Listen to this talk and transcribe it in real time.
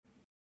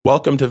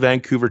Welcome to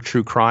Vancouver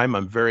True Crime.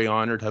 I'm very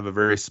honored to have a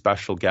very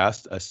special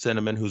guest, a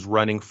Cinnamon who's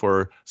running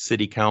for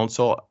City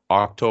Council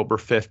October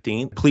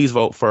 15th. Please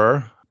vote for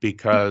her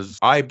because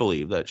I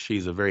believe that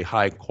she's a very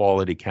high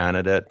quality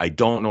candidate. I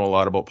don't know a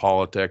lot about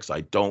politics.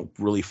 I don't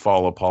really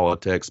follow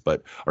politics,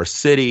 but our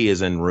city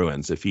is in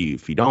ruins. If you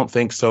don't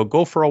think so,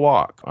 go for a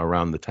walk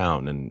around the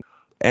town. And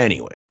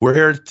anyway, we're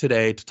here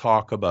today to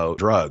talk about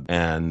drugs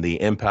and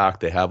the impact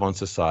they have on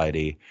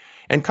society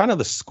and kind of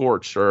the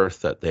scorched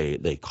earth that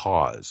they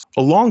cause.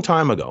 A long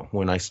time ago,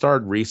 when I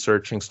started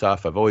researching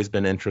stuff, I've always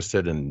been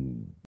interested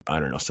in, I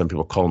don't know, some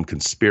people call them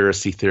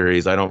conspiracy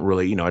theories. I don't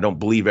really, I don't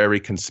believe every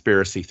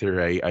conspiracy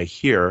theory I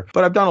hear,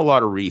 but I've done a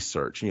lot of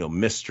research,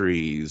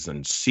 mysteries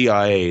and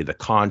CIA, the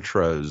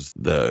Contras,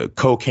 the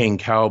cocaine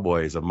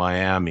cowboys of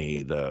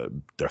Miami, the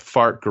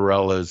fart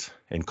gorillas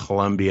in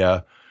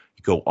Colombia.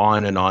 You go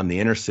on and on, the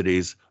inner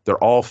cities, they're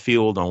all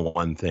fueled on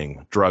one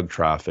thing: drug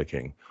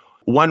trafficking.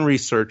 One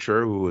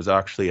researcher, who was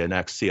actually an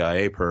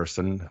ex-CIA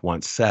person,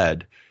 once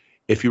said,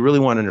 if you really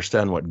want to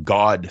understand what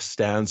God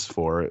stands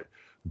for,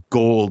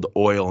 gold,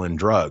 oil, and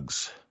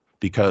drugs.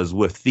 Because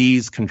with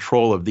these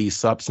control of these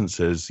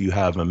substances, you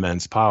have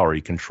immense power.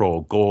 You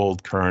control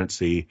gold,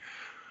 currency,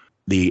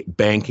 the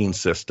banking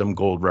system,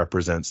 gold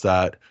represents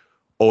that,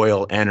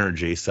 oil,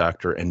 energy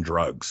sector, and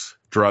drugs.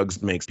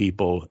 Drugs makes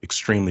people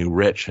extremely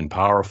rich and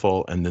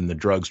powerful, and then the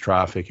drugs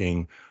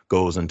trafficking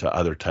goes into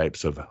other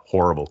types of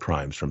horrible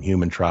crimes, from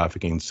human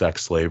trafficking,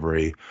 sex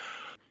slavery,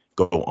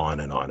 go on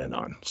and on and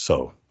on.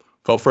 So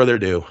without further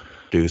ado,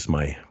 introduce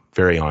my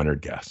very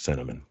honored guest,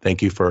 Cinnamon.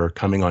 Thank you for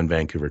coming on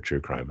Vancouver True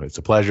Crime. It's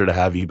a pleasure to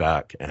have you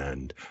back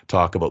and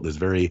talk about this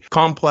very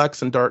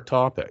complex and dark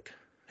topic.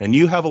 And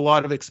you have a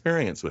lot of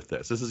experience with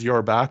this. This is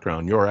your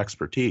background, your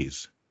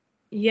expertise.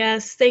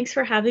 Yes, thanks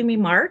for having me,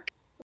 Mark.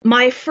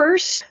 My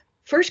first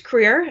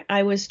career,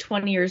 I was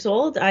 20 years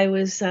old. I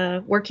was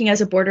working as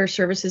a border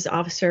services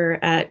officer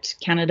at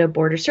Canada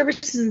Border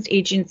Services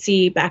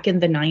Agency back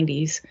in the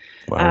 90s.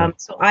 Wow.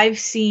 So I've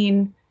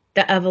seen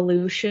the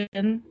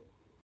evolution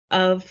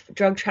of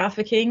drug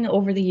trafficking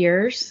over the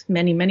years,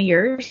 many, many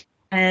years.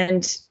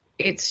 And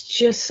it's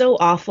just so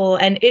awful.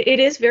 And it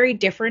is very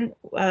different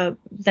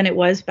than it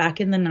was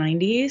back in the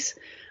 90s.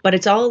 But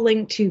it's all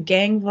linked to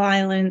gang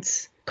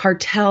violence,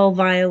 cartel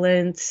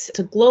violence. It's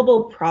a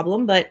global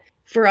problem, but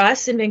for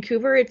us in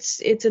Vancouver,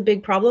 it's a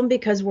big problem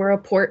because we're a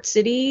port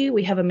city.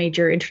 We have a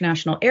major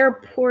international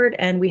airport,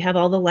 and we have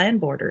all the land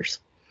borders.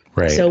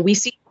 Right. So we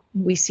see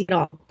it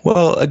all.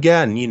 Well,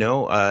 again,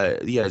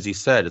 as you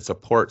said, it's a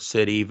port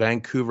city.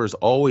 Vancouver's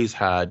always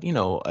had,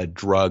 a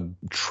drug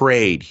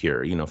trade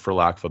here, for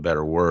lack of a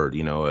better word,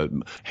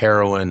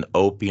 heroin,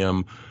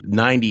 opium.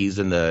 90s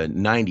and the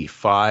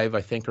 95,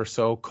 I think, or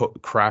so,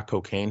 crack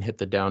cocaine hit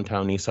the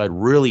downtown east side,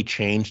 really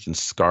changed and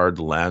scarred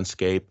the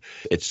landscape.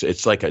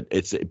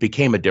 It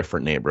became a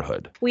different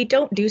neighborhood. If we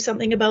don't do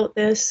something about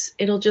this,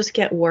 it'll just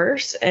get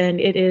worse. And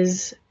it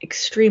is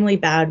extremely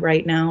bad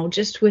right now,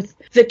 just with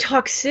the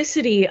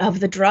toxicity of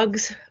the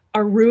drugs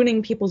are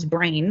ruining people's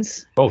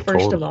brains,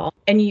 first of all.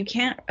 And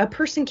a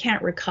person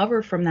can't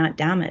recover from that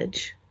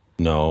damage.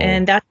 No.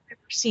 And that's why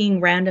we're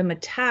seeing random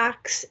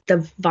attacks, the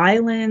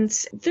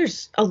violence.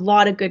 There's a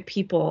lot of good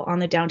people on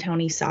the downtown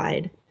east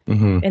side.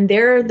 Mm-hmm.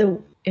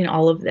 And in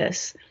all of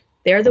this,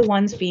 they're the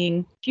ones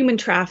being human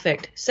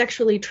trafficked,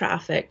 sexually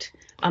trafficked,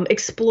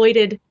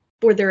 exploited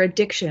for their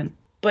addiction.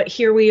 But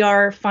here we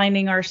are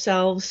finding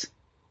ourselves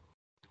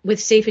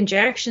with safe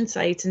injection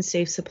sites and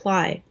safe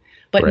supply,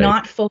 but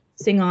not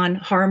focusing on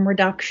harm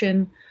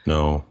reduction.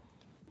 No.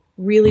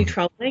 Really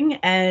troubling.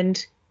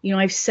 And,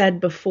 I've said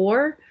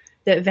before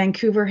that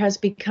Vancouver has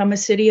become a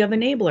city of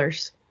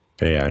enablers.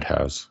 Yeah, it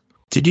has.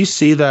 Did you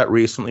see that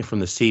recently from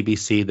the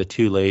CBC, the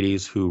two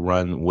ladies who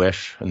run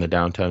Wish in the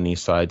downtown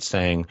east side,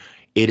 saying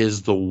it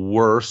is the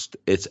worst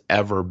it's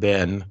ever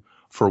been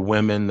for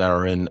women that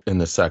are in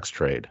the sex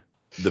trade?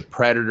 The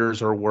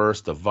predators are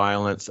worse, the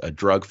violence, a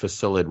drug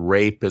facility,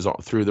 rape is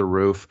through the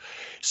roof.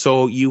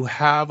 So you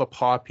have a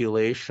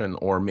population,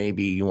 or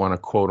maybe you want to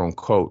quote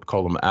unquote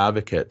call them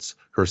advocates,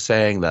 who are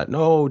saying that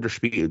no, there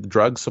should be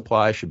drug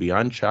supply should be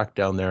unchecked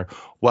down there,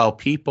 while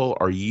people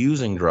are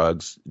using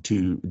drugs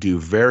to do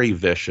very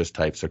vicious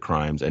types of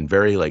crimes and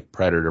very like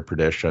predator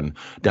predation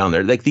down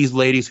there. Like these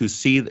ladies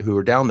who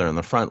are down there in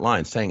the front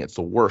line saying it's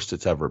the worst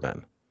it's ever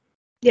been.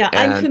 Yeah,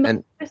 I'm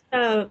familiar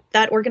with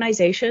that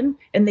organization,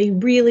 and they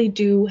really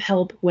do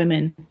help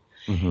women.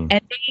 Mm-hmm.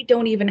 And they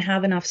don't even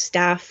have enough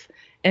staff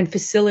and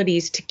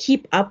facilities to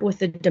keep up with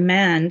the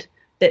demand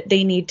that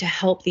they need to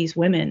help these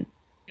women.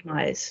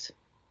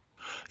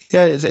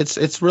 Yeah,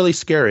 it's really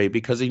scary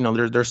because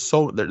there's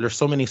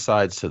so many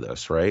sides to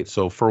this, right?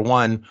 So for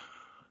one,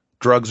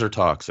 drugs are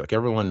toxic.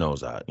 Everyone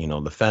knows that. The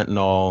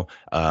fentanyl.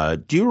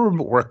 Do you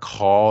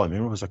recall? I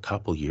remember it was a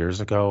couple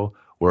years ago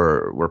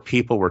where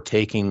people were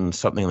taking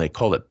something, they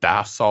called it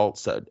bath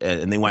salts,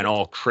 and they went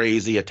all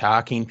crazy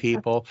attacking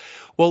people.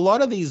 Well, a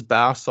lot of these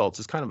bath salts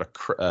is kind of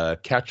a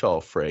catch-all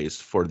phrase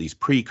for these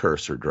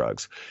precursor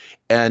drugs.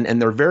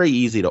 And they're very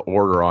easy to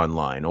order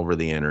online over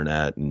the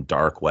internet and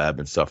dark web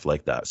and stuff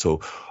like that.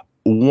 So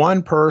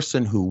one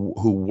person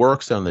who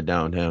works on the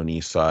downtown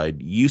east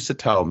side used to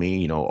tell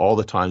me, all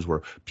the times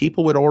where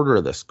people would order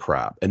this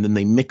crap and then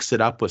they mix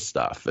it up with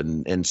stuff.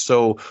 And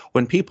so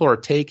when people are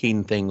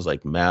taking things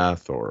like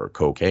meth or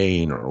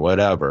cocaine or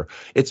whatever,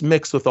 it's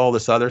mixed with all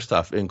this other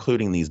stuff,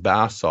 including these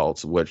bath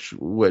salts,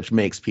 which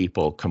makes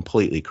people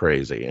completely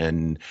crazy.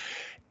 And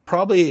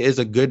probably is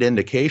a good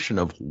indication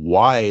of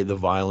why the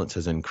violence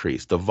has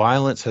increased. The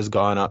violence has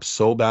gone up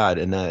so bad,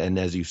 and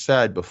as you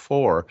said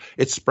before,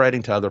 it's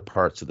spreading to other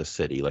parts of the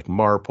city, like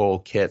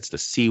Marpole, Kitts, the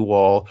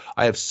Seawall.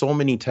 I have so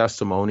many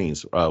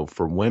testimonies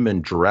from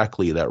women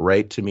directly that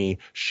write to me,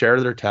 share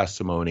their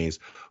testimonies,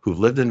 who've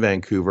lived in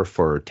Vancouver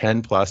for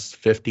 10 plus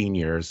 15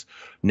 years,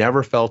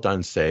 never felt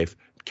unsafe,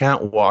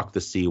 can't walk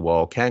the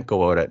seawall, can't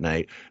go out at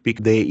night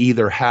because they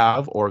either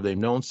have or they've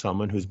known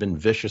someone who's been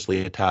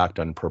viciously attacked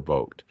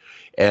unprovoked.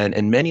 And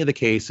in many of the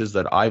cases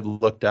that I've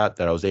looked at,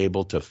 that I was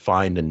able to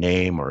find a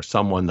name or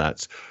someone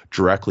that's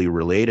directly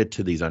related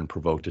to these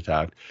unprovoked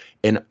attacks,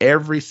 in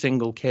every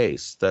single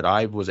case that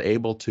I was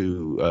able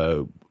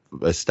to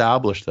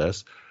establish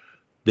this,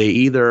 they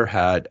either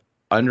had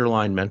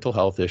underlying mental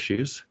health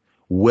issues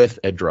with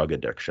a drug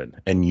addiction,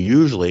 and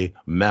usually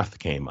meth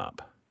came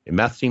up.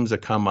 Meth seems to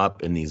come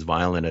up in these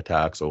violent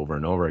attacks over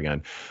and over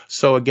again.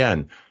 So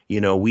again,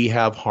 we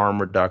have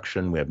harm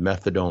reduction, we have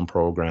methadone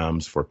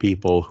programs for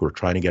people who are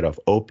trying to get off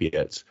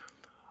opiates.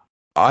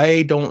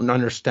 I don't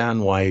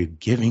understand why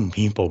giving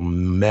people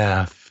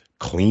meth,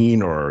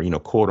 clean or,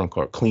 quote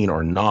unquote, clean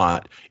or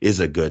not, is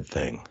a good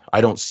thing.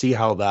 I don't see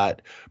how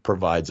that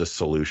provides a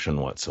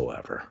solution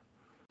whatsoever.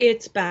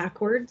 It's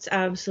backwards,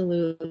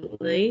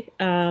 absolutely.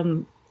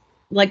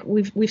 Like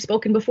we've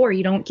spoken before,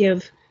 you don't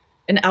give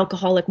an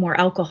alcoholic more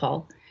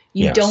alcohol.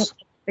 You don't let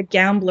the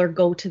gambler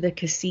go to the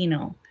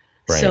casino.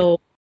 Right.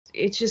 So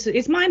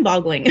it's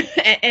mind-boggling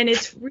and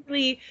it's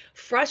really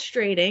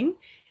frustrating,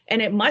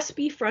 and it must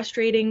be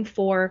frustrating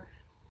for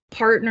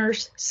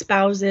partners,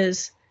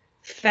 spouses,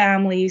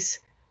 families,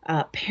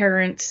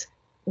 parents,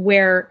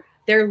 where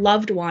their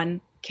loved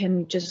one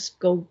can just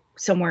go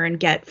somewhere and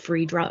get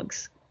free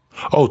drugs.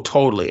 Oh,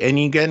 totally. And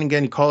again,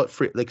 you call it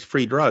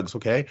free drugs.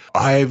 Okay.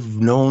 I've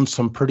known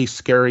some pretty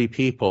scary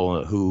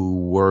people who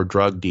were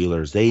drug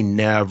dealers. They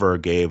never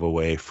gave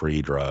away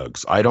free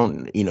drugs.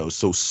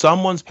 So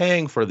someone's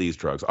paying for these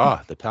drugs.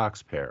 The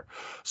taxpayer.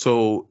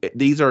 So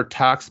these are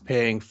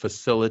tax-paying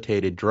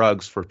facilitated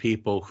drugs for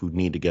people who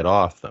need to get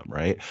off them.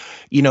 Right.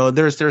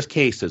 There's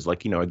cases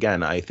like,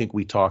 again, I think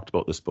we talked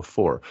about this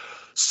before.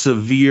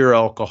 Severe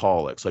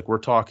alcoholics, like we're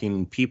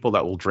talking people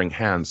that will drink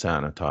hand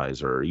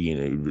sanitizer,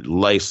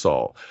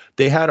 Lysol.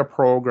 They had a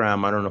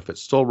program, I don't know if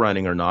it's still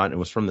running or not, it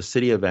was from the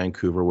city of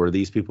Vancouver, where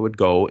these people would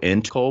go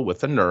into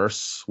with a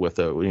nurse, with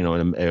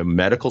a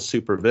medical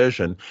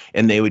supervision,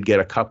 and they would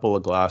get a couple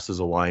of glasses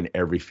of wine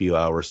every few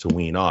hours to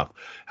wean off.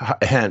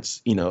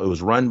 Hence, it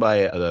was run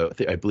by,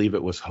 I believe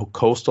it was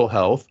Coastal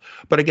Health,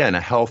 but again,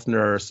 a health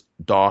nurse,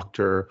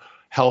 doctor,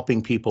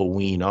 helping people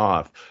wean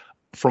off.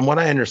 From what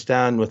I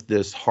understand with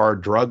this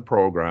hard drug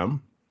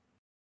program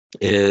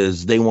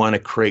is they want to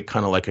create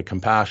kind of like a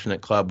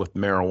compassionate club with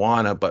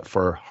marijuana, but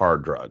for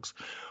hard drugs.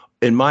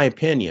 In my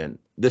opinion,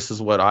 this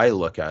is what I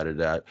look at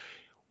it at.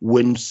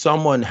 When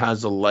someone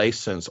has a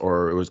license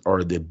or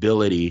the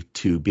ability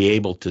to be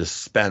able to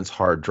dispense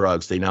hard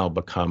drugs, they now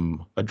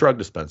become a drug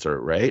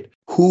dispenser, right?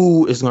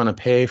 Who is going to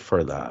pay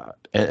for that?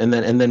 And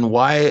then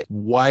why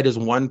does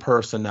one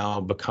person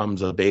now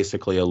becomes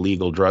basically a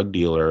legal drug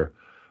dealer?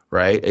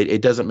 Right?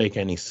 It doesn't make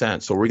any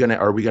sense. So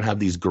are we gonna have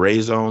these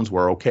gray zones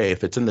where, okay,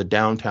 if it's in the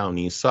downtown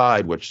east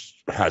side,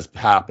 which has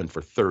happened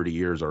for 30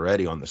 years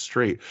already on the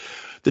street,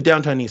 the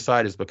downtown east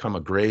side has become a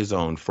gray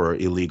zone for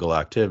illegal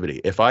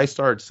activity. If I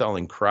start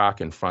selling crack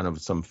in front of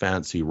some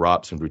fancy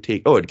Robson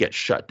boutique, it gets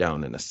shut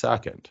down in a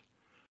second.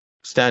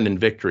 Stand in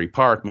Victory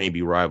Park,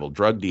 maybe rival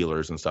drug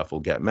dealers and stuff will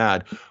get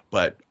mad,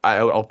 but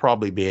I'll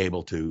probably be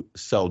able to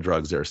sell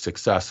drugs there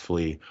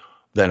successfully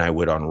than I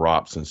would on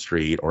Robson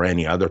Street or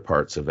any other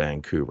parts of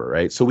Vancouver,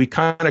 right? So we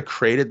kind of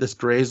created this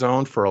gray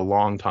zone for a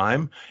long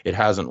time. It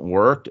hasn't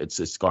worked.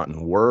 It's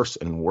gotten worse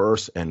and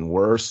worse and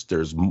worse.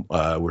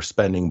 We're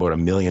spending about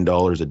 $1 million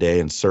a day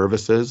in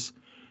services.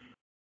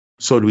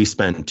 So do we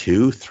spend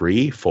 2,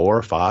 3,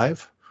 4,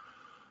 5?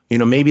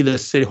 Maybe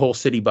the whole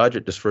city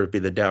budget just for it be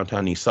the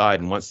downtown east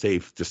side, and once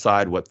they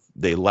decide what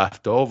they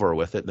left over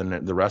with it,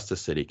 then the rest of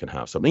the city can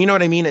have something. You know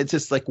what I mean? It's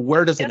just like,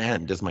 where does it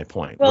end is my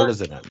point. Where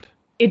does it end?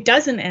 It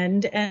doesn't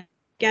end. And I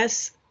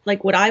guess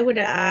like what I would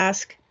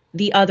ask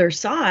the other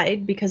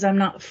side, because I'm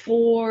not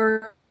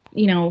for,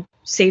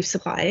 safe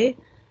supply,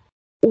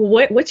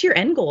 what's your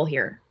end goal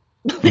here?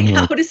 Like,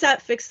 how does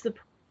that fix the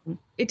problem?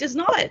 It does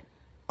not.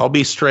 I'll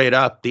be straight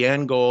up. The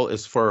end goal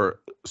is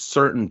for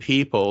certain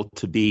people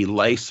to be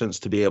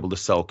licensed to be able to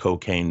sell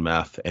cocaine,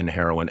 meth, and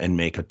heroin and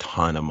make a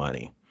ton of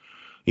money.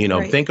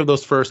 Right. Think of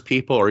those first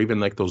people, or even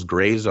like those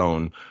gray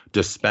zone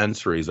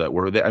dispensaries that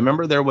were there. I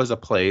remember there was a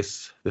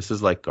place, this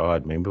is like,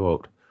 God,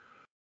 middle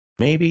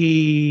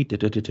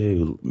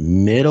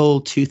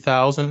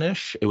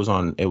 2000-ish. It was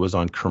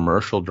on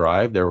Commercial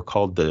Drive. They were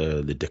called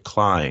the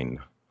Decline.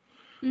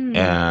 Mm.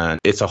 and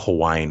it's a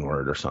Hawaiian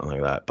word or something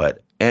like that. But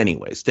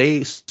anyways,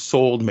 they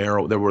sold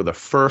marijuana. They were the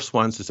first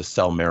ones to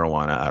sell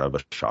marijuana out of a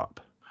shop.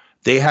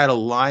 They had a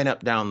lineup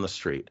down the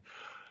street.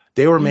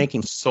 They were Mm.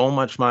 making so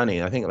much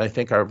money. I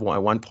think at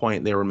one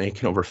point they were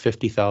making over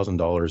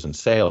 $50,000 in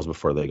sales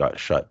before they got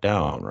shut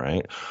down,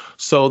 right?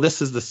 So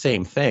this is the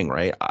same thing,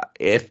 right?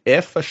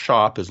 If a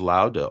shop is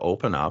allowed to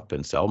open up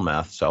and sell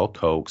meth, sell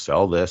coke,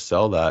 sell this,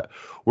 sell that,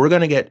 we're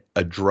going to get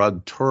a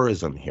drug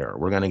tourism here.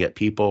 We're going to get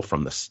people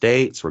from the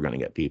States. We're going to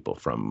get people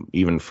from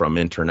even from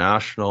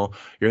international.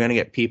 You're going to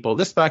get people.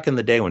 This back in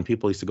the day when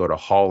people used to go to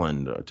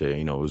Holland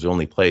it was the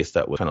only place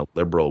that was kind of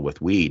liberal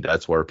with weed.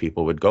 That's where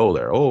people would go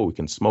there. Oh, we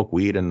can smoke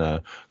weed in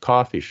the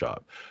coffee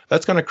shop.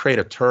 That's going to create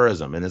a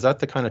tourism. And is that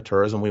the kind of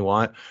tourism we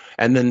want?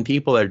 And then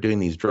people that are doing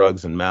these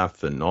drugs and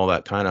meth and all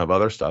that kind of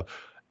other stuff,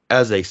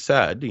 as they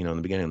said, in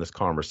the beginning of this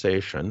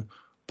conversation,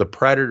 the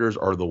predators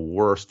are the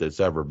worst it's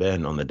ever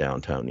been on the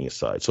downtown east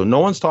side. So no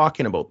one's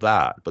talking about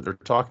that, but they're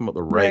talking about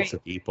the rights Right.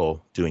 of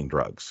people doing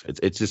drugs.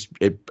 It's just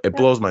it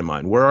blows my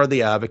mind. Where are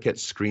the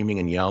advocates screaming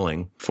and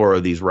yelling for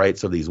these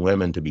rights of these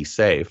women to be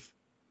safe?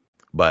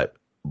 But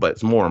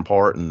it's more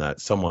important that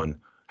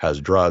someone has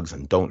drugs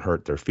and don't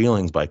hurt their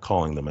feelings by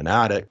calling them an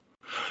addict.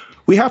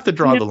 We have to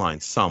draw You know, the line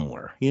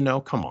somewhere.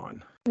 Come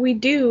on. we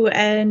do,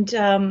 and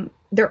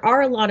there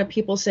are a lot of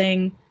people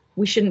saying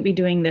we shouldn't be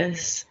doing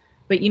this.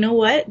 But you know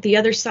what? The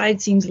other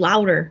side seems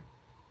louder.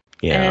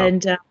 Yeah.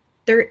 And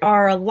there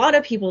are a lot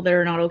of people that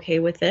are not okay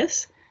with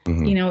this,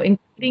 Mhm.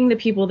 including the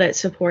people that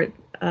support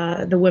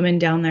the women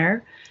down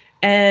there.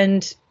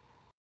 And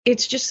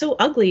it's just so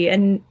ugly.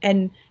 And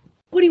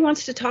nobody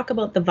wants to talk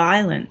about the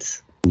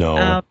violence.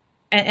 No.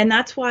 And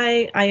that's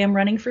why I am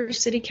running for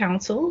city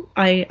council.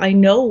 I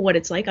know what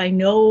it's like. I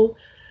know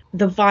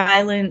the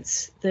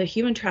violence, the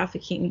human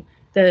trafficking,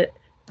 the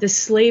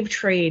slave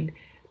trade,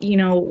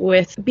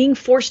 with being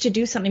forced to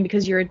do something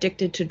because you're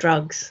addicted to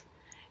drugs.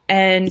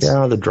 And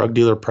Yeah, the drug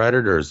dealer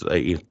predators.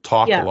 You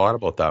talk a yeah, lot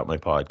about that in my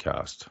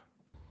podcast.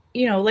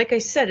 like I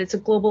said, it's a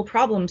global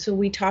problem. So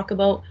we talk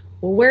about,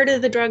 well, where do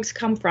the drugs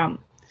come from?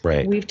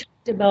 Right. We've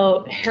talked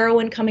about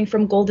heroin coming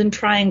from Golden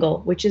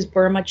Triangle, which is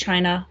Burma,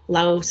 China,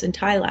 Laos, and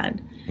Thailand.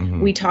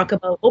 Mhm. We talk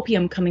about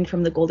opium coming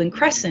from the Golden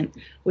Crescent,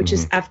 which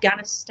is Mhm.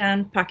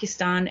 Afghanistan,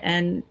 Pakistan,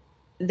 and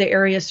the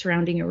area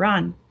surrounding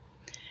Iran.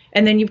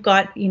 And then you've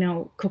got,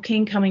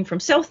 cocaine coming from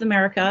South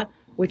America,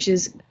 which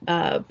is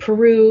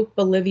Peru,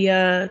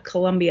 Bolivia,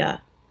 Colombia.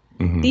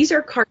 Mhm. These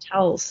are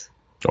cartels.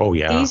 Oh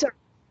yeah. These are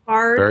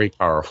hard. Very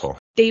powerful.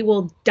 They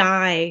will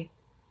die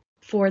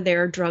for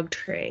their drug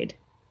trade.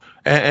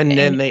 And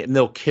then And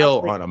they'll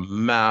kill on a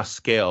mass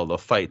scale. They'll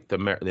fight the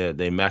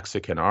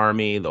Mexican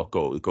army. They'll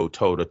go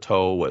toe to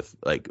toe with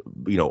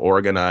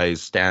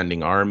organized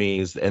standing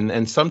armies.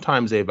 And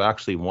sometimes they've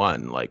actually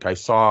won. Like I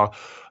saw,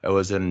 it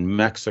was in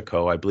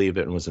Mexico, I believe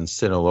it was in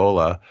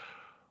Sinaloa.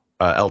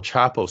 El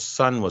Chapo's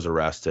son was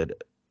arrested.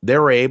 They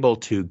were able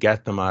to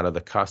get them out of the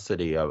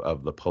custody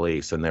of the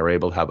police, and they were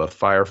able to have a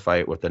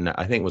firefight with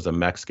I think it was a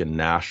Mexican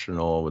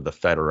national with the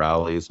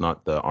federales,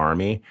 not the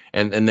army,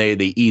 and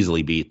they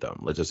easily beat them.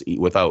 Let's just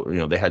without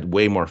they had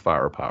way more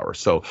firepower.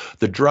 So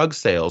the drug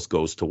sales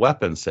goes to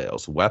weapon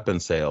sales. Weapon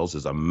sales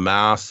is a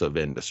massive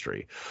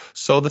industry.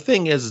 So the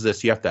thing is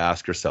this: you have to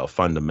ask yourself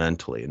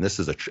fundamentally, and this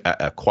is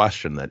a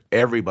question that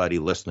everybody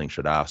listening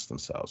should ask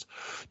themselves: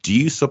 do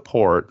you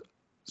support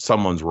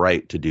someone's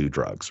right to do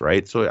drugs,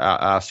 right? So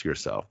ask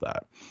yourself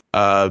that.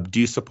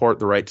 Do you support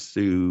the rights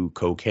to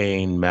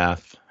cocaine,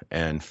 meth,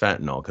 and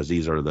fentanyl? Because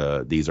these are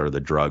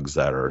the drugs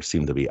that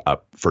seem to be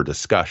up for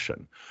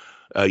discussion.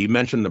 You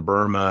mentioned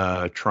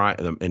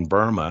the in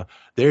Burma,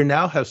 they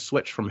now have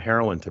switched from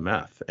heroin to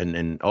meth,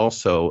 and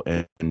also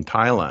in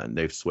Thailand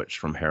they've switched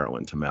from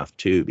heroin to meth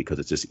too because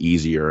it's just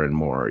easier and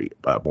more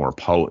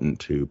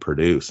potent to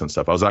produce and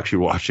stuff. I was actually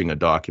watching a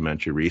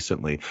documentary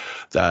recently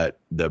that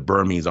the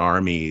Burmese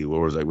army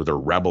was a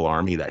rebel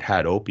army that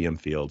had opium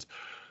fields.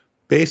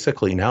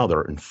 Basically, now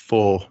they're in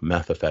full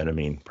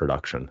methamphetamine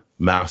production,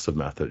 massive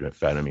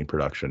methamphetamine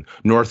production.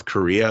 North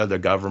Korea, the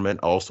government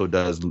also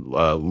does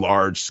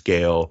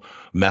large-scale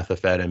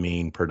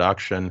methamphetamine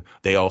production.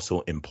 They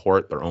also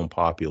import their own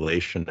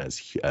population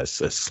as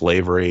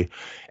slavery.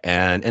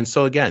 And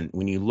so, again,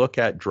 when you look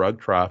at drug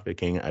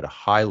trafficking at a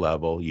high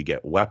level, you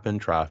get weapon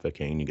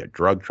trafficking, you get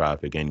drug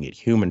trafficking, you get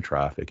human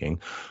trafficking.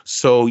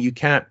 So you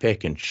can't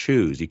pick and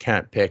choose. You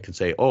can't pick and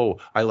say, oh,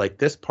 I like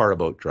this part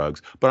about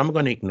drugs, but I'm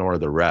going to ignore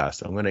the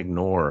rest. I'm going to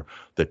ignore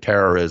the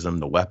terrorism,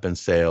 the weapon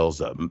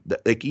sales,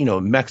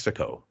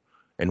 Mexico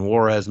and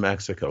Juarez,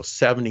 Mexico,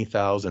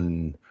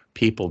 70,000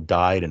 people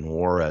died in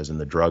Juarez in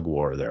the drug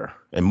war there.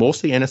 And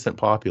mostly innocent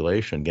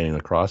population getting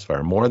the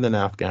crossfire, more than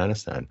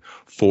Afghanistan,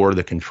 for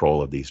the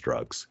control of these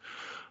drugs.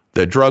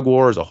 The drug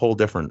war is a whole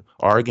different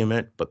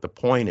argument, but the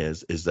point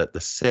is that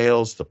the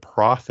sales, the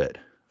profit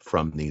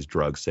from these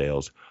drug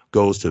sales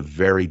goes to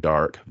very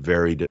dark,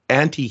 very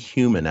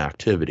anti-human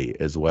activity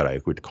is what I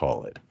would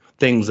call it.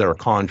 Things that are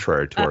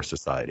contrary to our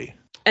society.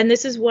 And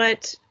this is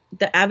what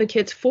the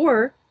advocates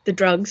for the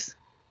drugs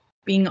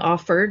being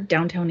offered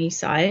downtown east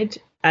side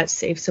at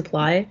Safe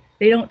Supply,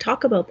 they don't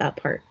talk about that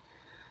part.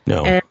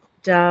 No. And,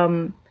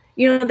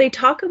 they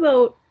talk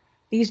about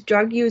these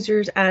drug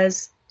users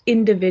as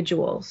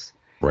individuals.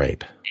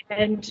 Right.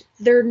 And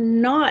they're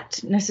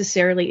not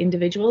necessarily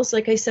individuals.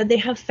 Like I said, they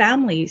have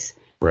families.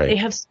 Right. They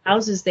have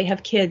spouses. They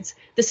have kids.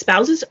 The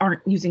spouses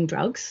aren't using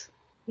drugs.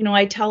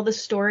 I tell the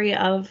story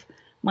of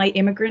my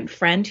immigrant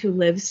friend who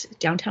lives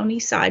downtown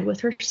East Side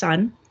with her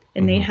son,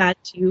 and they had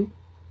to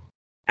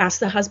ask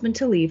the husband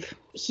to leave.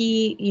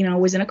 He,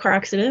 was in a car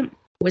accident,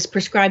 was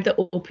prescribed the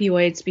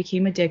opioids,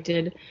 became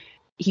addicted.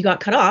 He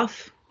got cut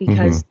off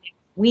because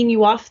wean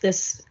you off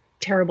this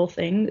terrible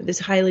thing, this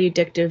highly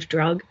addictive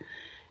drug.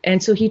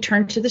 And so he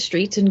turned to the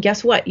streets, and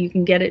guess what? You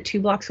can get it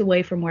 2 blocks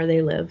away from where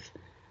they live.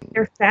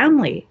 Their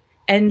family.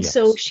 And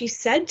so she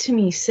said to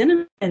me,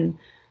 Cinnamon,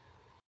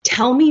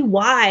 tell me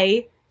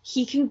why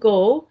he can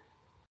go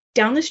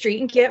down the street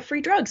and get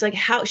free drugs. Like,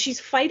 how she's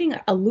fighting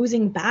a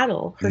losing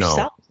battle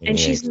herself, and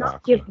she's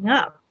not giving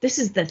up. This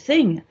is the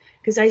thing.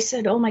 Because I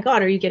said, oh my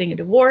God, are you getting a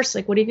divorce?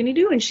 Like, what are you going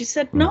to do? And she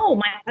said, no,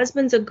 my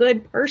husband's a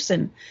good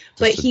person,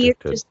 but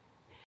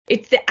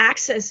it's the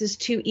access is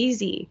too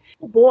easy.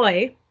 A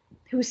boy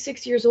who's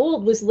 6 years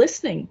old was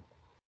listening,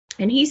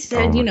 and he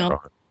said,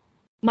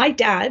 my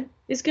dad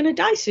is going to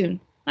die soon.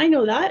 I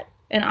know that.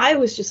 And I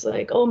was just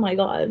like, oh my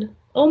God,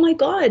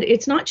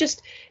 it's not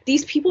just,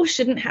 these people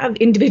shouldn't have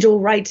individual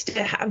rights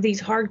to have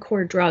these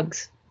hardcore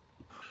drugs.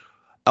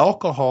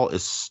 Alcohol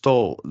is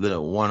still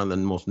one of the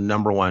most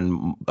number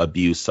one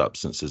abuse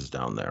substances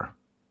down there.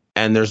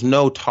 And there's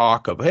no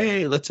talk of,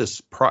 hey,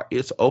 let's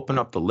open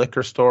up the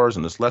liquor stores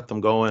and just let them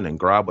go in and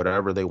grab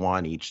whatever they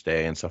want each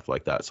day and stuff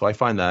like that. So I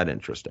find that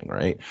interesting,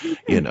 right?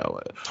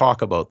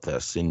 Talk about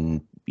this,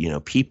 and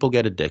people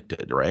get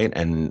addicted, right?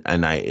 And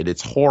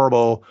it's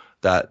horrible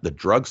that the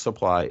drug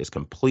supply is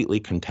completely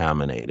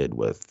contaminated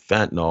with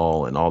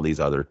fentanyl and all these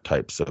other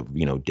types of,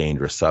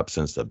 dangerous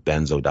substances, the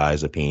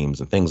benzodiazepines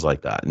and things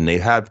like that. And they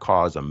have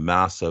caused a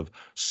massive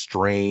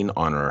strain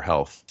on our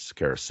health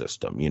care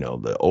system,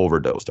 the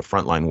overdose, the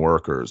frontline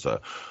workers,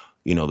 the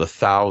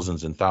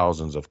thousands and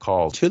thousands of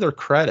calls. To their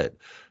credit,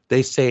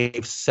 they save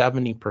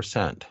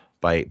 70%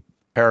 by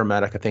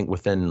paramedic, I think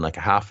within like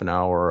a half an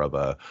hour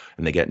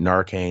and they get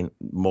Narcan,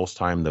 most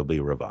time they'll be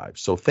revived.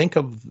 So think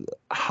of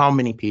how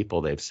many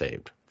people they've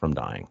saved from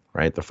dying,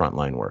 right? The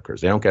frontline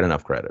workers. They don't get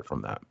enough credit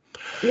from that.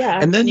 Yeah.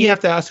 And then you have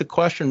to ask a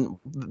question.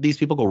 These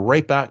people go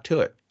right back to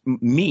it.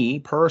 Me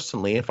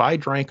personally, if I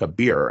drank a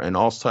beer and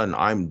all of a sudden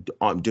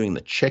I'm doing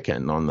the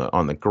chicken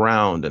on the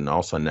ground, and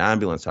all of a sudden an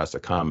ambulance has to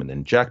come and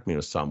inject me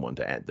with someone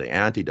to the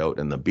antidote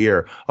in the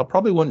beer, I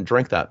probably wouldn't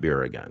drink that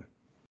beer again.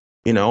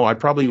 I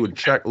probably would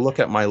look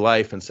at my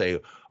life and say,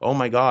 oh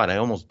my God, I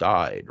almost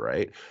died,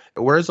 right?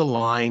 Where's the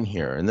line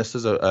here? And this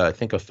is I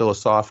think a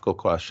philosophical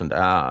question to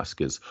ask,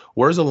 is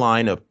where's the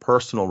line of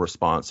personal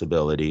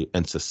responsibility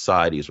and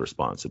society's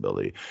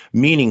responsibility?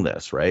 Meaning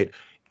this, right?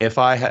 If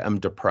I am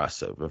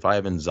depressive, if I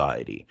have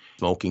anxiety,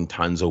 smoking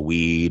tons of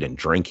weed and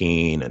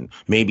drinking and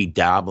maybe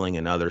dabbling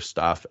in other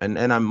stuff, and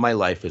my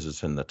life is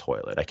just in the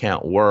toilet. I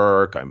can't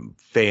work, I'm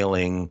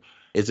failing.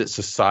 Is it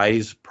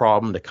society's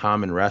problem to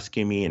come and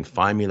rescue me and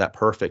find me that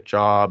perfect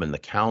job and the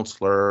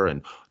counselor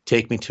and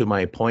take me to my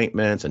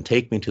appointments and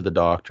take me to the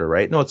doctor,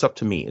 right? No, it's up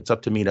to me. It's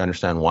up to me to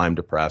understand why I'm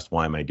depressed.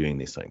 Why am I doing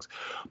these things?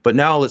 But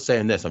now let's say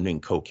I'm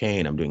doing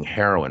cocaine, I'm doing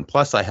heroin,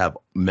 plus I have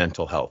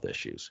mental health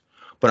issues.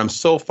 But I'm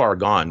so far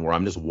gone where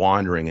I'm just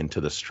wandering into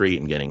the street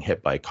and getting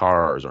hit by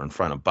cars or in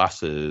front of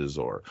buses,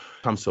 or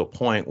comes to a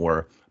point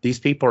where these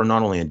people are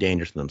not only a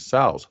danger to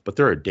themselves, but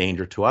they're a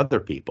danger to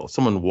other people.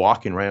 Someone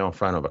walking right in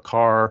front of a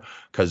car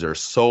because they're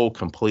so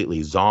completely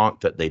zonked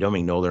that they don't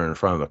even know they're in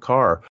front of a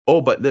car.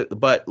 Oh,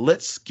 but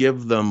let's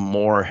give them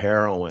more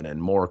heroin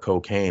and more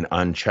cocaine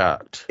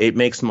unchecked. It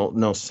makes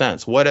no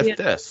sense. What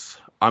if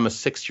I'm a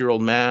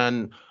 6-year-old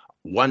man.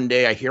 One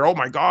day I hear, oh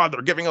my God,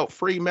 they're giving out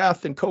free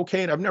meth and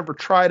cocaine. I've never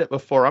tried it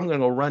before. I'm going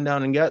to go run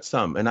down and get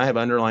some. And I have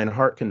an underlying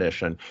heart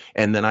condition.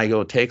 And then I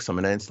go take some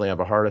and I instantly have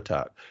a heart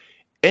attack.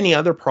 Any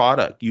other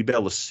product, you'd be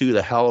able to sue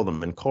the hell of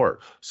them in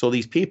court. So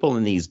these people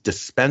in these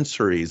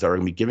dispensaries are going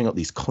to be giving out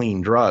these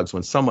clean drugs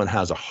when someone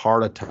has a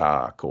heart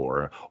attack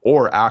or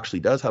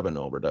actually does have an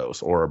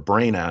overdose or a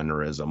brain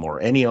aneurysm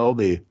or any of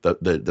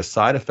the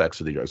side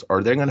effects of the drugs.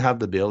 Are they going to have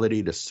the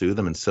ability to sue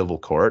them in civil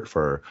court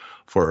for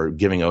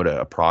giving out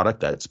a product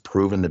that's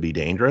proven to be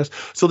dangerous?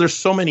 So there's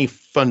so many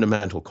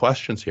fundamental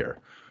questions here.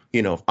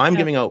 If I'm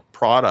giving out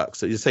products,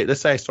 so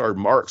let's say I started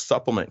Mark's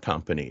Supplement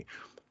Company,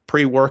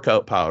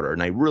 pre-workout powder,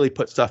 and I really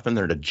put stuff in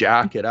there to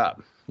jack it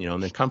up,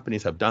 and the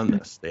companies have done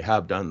this. They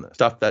have done this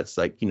stuff that's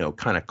like,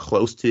 kind of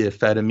close to the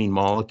amphetamine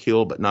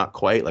molecule, but not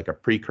quite, like a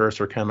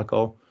precursor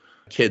chemical.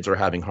 Kids are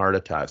having heart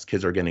attacks.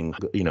 Kids are getting,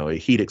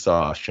 heat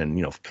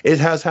exhaustion. It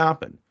has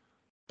happened.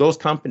 Those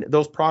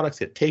products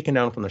get taken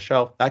down from the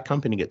shelf. That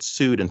company gets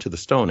sued into the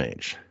Stone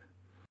Age.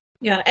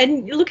 Yeah.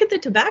 And look at the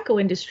tobacco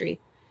industry.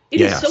 It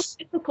is so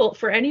difficult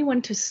for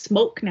anyone to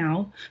smoke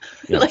now.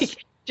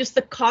 Like, just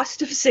the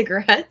cost of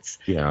cigarettes.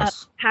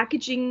 Yes.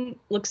 Packaging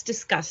looks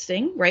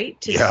disgusting, right?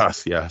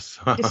 Yes.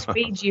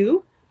 Dissuade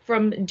you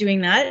from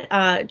doing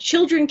that.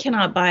 Children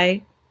cannot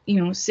buy,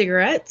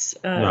 cigarettes.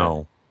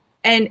 No.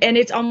 And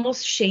it's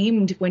almost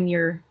shamed when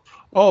you're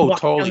Oh, walking down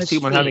totally. the See,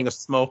 when street. having a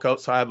smoke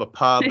outside of a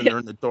pub and they're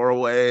in the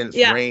doorway and it's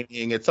Yeah.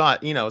 raining, it's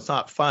not, it's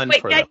not fun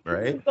But for yeah, them, you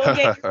right? can go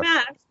get your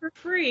mask for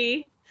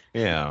free.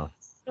 Yeah.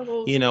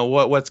 So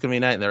What's going to be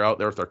nice? They're out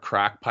there with their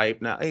crack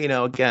pipe now.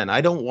 Again,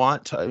 I don't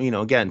want to,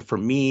 again, for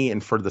me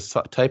and for the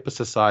type of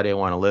society I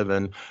want to live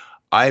in,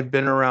 I've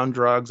been around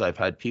drugs. I've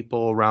had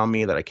people around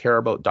me that I care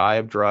about die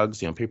of drugs.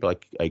 People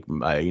like I,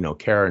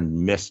 care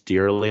and miss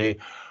dearly.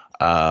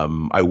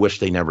 I wish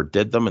they never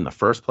did them in the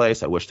first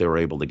place. I wish they were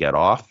able to get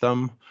off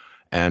them.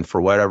 And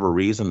for whatever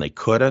reason, they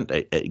couldn't.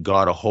 It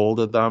got a hold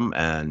of them,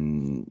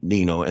 and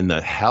and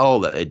the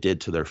hell that it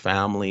did to their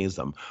families.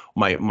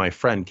 My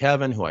friend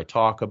Kevin, who I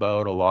talk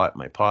about a lot in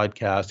my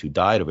podcast, who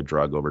died of a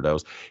drug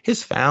overdose,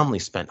 his family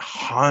spent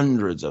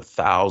hundreds of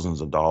thousands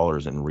of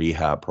dollars in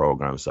rehab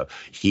programs. So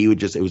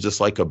it was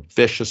just like a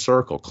vicious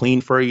circle. Clean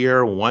for a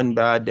year, one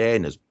bad day,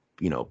 and his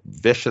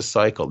vicious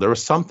cycle. There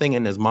was something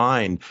in his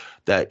mind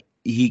that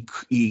he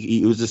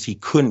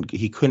couldn't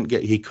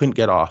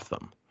get off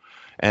them.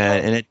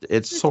 And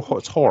it's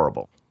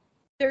horrible.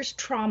 There's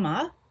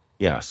trauma.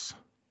 Yes.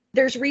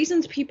 There's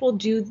reasons people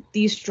do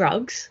these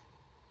drugs,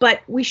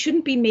 but we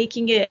shouldn't be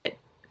making it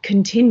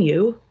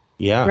continue.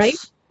 Yes. Right?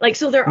 Like,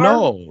 so there are,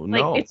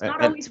 no. It's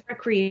not always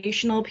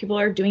recreational. People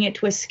are doing it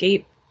to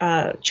escape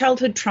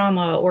childhood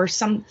trauma or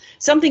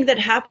something that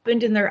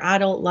happened in their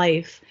adult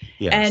life.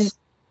 Yes.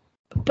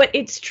 But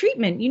it's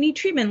treatment. You need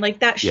treatment,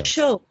 like that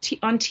show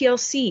on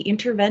TLC,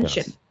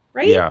 Intervention,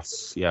 right?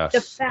 Yes.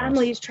 The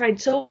families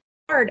tried so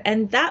hard,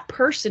 and that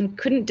person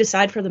couldn't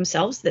decide for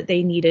themselves that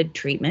they needed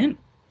treatment.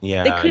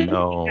 Yeah, they couldn't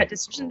make that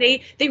decision.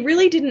 They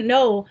really didn't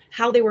know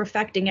how they were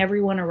affecting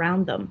everyone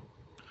around them.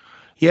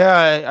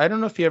 Yeah, I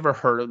don't know if you ever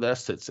heard of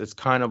this. It's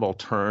kind of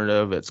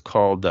alternative. It's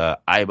called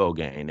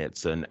ibogaine.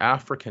 It's an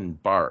African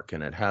bark,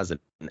 and it has an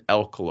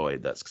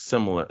alkaloid that's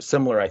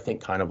similar. I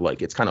think kind of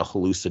like it's kind of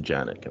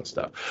hallucinogenic and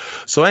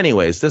stuff. So,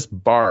 anyways, this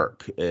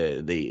bark,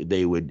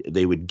 they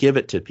would give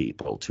it to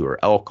people who are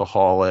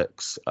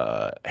alcoholics,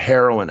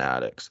 heroin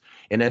addicts,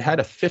 and it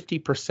had a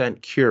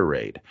 50% cure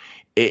rate.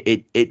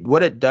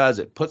 What it does,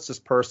 it puts this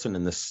person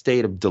in the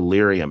state of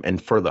delirium,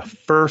 and for the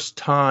first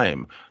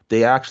time,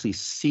 they actually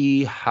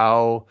see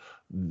how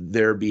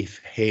their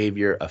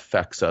behavior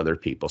affects other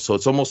people. So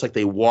it's almost like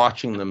they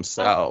watching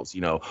themselves,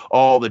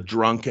 all the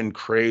drunken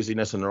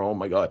craziness, and they're, oh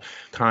my God,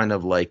 kind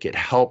of like it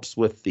helps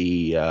with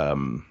the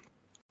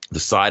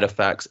side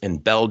effects. In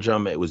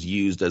Belgium, it was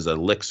used as an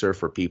elixir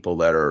for people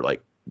that are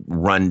like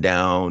run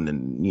down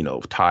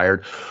and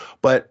tired.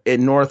 But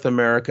in North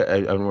America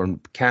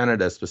and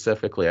Canada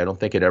specifically, I don't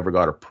think it ever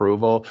got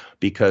approval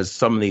because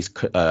some of these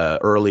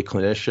early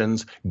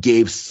clinicians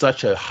gave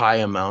such a high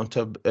amount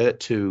of it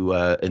to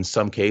in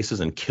some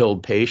cases and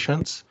killed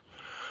patients.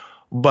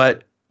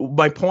 But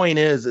my point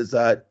is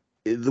that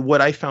what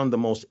I found the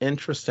most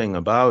interesting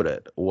about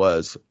it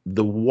was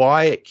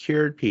why it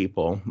cured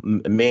people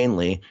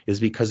mainly is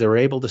because they were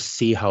able to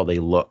see how they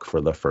look for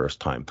the first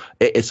time.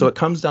 So it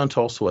comes down to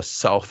also a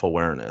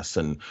self-awareness.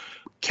 And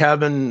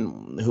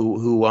Kevin,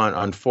 who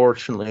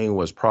unfortunately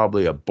was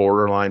probably a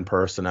borderline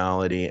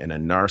personality and a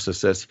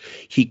narcissist,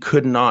 he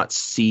could not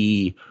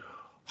see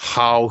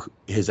how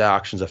his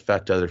actions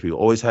affect other people.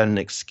 Always had an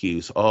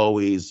excuse,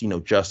 always,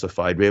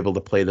 justified, be able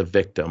to play the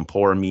victim,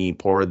 poor me,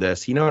 poor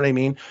this, you know what I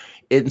mean?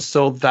 And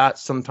so that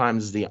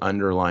sometimes is the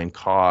underlying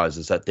cause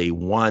is that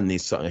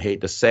I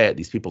hate to say it,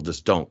 these people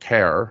just don't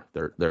care.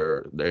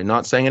 They're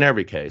not saying in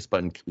every case,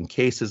 but in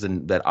cases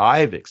that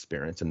I've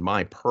experienced in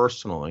my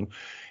personal,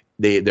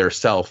 they're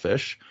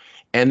selfish,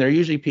 and they're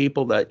usually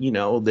people that,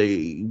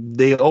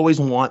 they always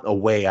want a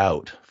way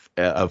out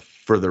of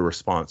further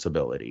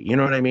responsibility. You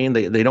know what I mean?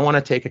 They don't want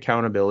to take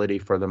accountability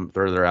for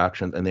their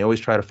actions, and they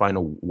always try to find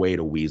a way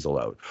to weasel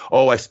out.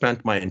 Oh, I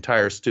spent my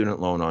entire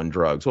student loan on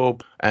drugs. Oh,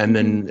 and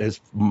then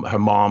her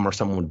mom or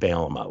someone would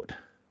bail him out.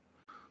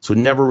 So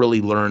never really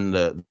learn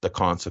the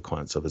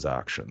consequence of his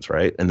actions,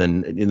 right? And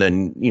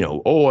then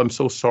oh, I'm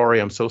so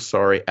sorry,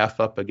 F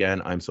up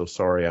again, I'm so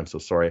sorry,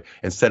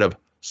 instead of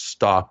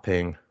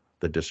stopping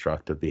the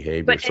destructive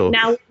behavior. But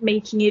now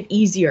making it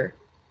easier.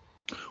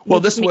 Well,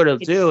 this is what it'll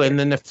do. And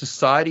then if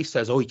society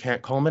says, oh, you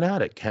can't call him an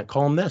addict, can't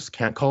call him this,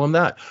 can't call him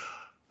that.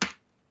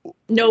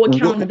 No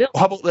accountability.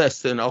 How about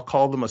this? Then I'll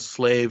call them a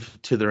slave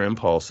to their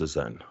impulses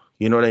then.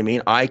 You know what I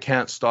mean? I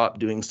can't stop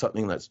doing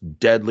something that's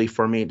deadly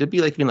for me. It'd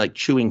be like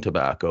chewing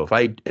tobacco.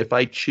 If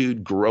I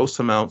chewed gross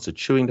amounts of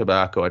chewing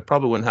tobacco, I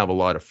probably wouldn't have a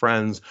lot of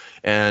friends,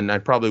 and I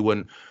probably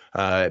wouldn't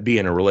be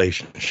in a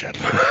relationship.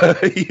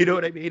 You know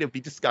what I mean? It'd be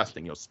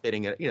disgusting.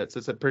 Spitting it.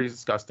 It's a pretty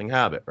disgusting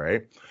habit,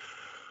 right?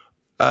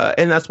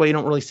 And that's why you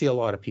don't really see a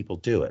lot of people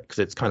do it because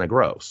it's kind of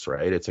gross,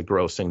 right? It's a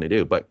gross thing to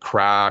do. But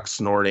crack,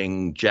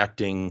 snorting,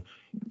 injecting,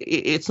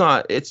 it's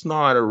not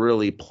a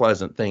really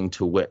pleasant thing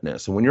to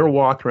witness. And when you're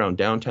walking around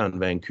downtown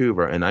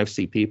Vancouver, and I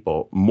see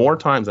people more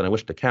times than I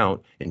wish to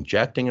count,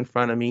 injecting in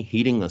front of me,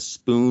 heating a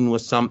spoon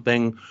with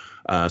something,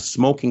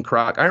 smoking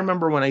crack. I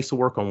remember when I used to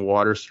work on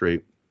Water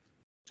Street,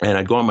 and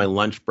I'd go on my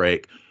lunch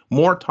break.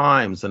 more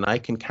times than I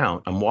can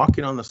count. I'm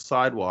walking on the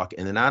sidewalk,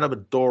 and then out of a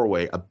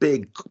doorway, a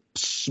big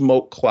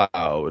smoke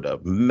cloud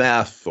of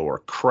meth or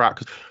crack.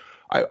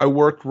 I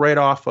worked right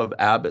off of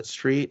Abbott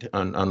Street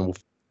on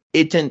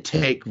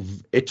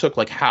it took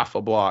like half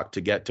a block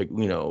to get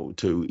to,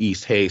 to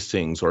East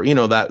Hastings, or,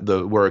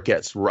 where it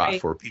gets rough,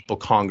 Right. where people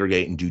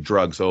congregate and do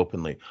drugs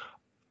openly.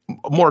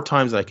 More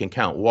times than I can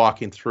count,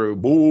 walking through,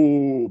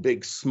 boo,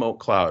 big smoke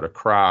cloud, a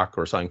crack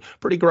or something.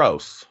 Pretty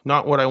gross.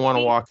 Not what I want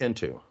to walk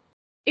into.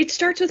 It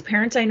starts with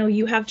parents. I know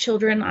you have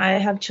children, I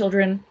have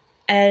children,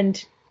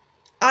 and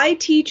I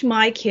teach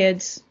my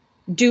kids,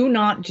 do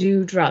not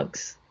do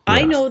drugs. Yes.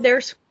 I know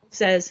their school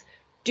says,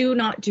 do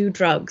not do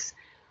drugs.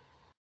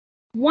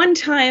 One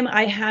time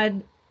I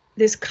had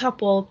this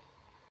couple,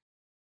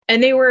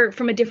 and they were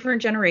from a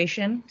different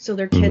generation, so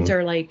their kids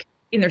are like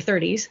in their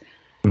 30s.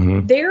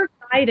 Their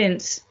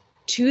guidance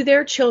to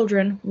their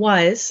children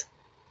was,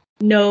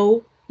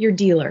 know your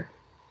dealer.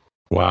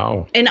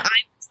 Wow. And I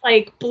was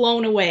like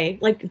blown away.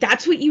 Like,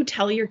 that's what you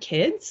tell your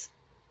kids?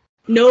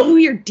 Know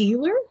your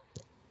dealer?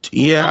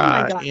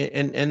 Yeah, Oh my God.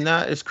 and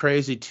that is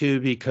crazy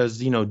too, because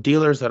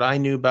dealers that I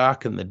knew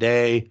back in the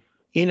day,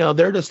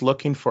 they're just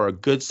looking for a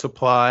good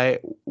supply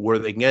where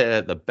they can get it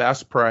at the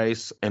best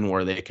price and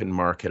where they can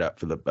mark it up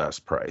for the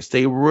best price.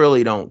 They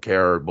really don't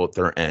care about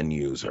their end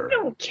user. They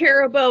don't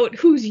care about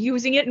who's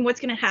using it and what's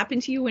going to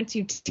happen to you once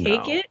you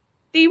take No. it.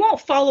 They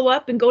won't follow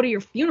up and go to your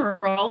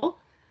funeral.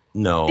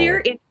 No. They're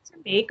in to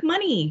make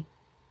money,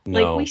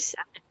 like No. we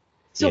said.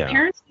 So Yeah.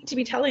 parents need to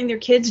be telling their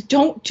kids,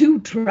 don't do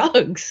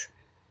drugs.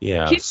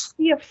 Yes. Kids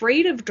be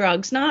afraid of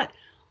drugs, not,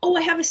 oh,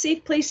 I have a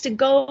safe place to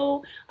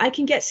go. I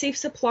can get safe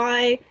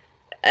supply.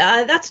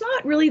 That's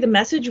not really the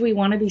message we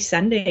want to be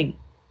sending.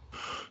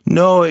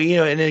 No,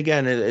 and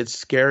again, it's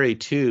scary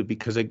too,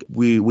 because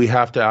we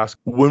have to ask,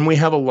 when we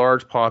have a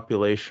large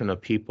population of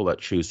people that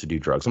choose to do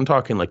drugs, I'm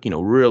talking like,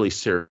 really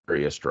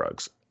serious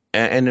drugs.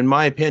 And in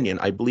my opinion,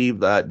 I believe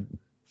that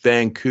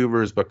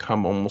Vancouver has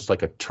become almost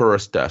like a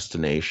tourist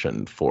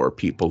destination for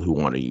people who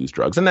want to use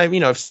drugs. And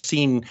I've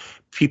seen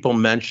people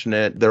mention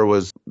it. There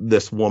was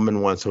this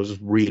woman once, I was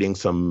reading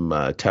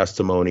some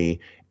testimony,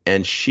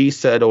 and she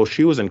said,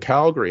 she was in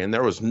Calgary and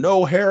there was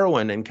no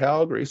heroin in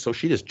Calgary. So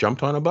she just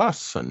jumped on a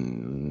bus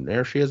and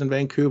there she is in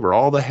Vancouver,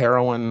 all the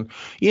heroin,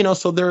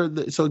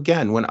 so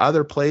again, when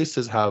other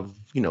places have,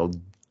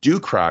 do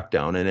crack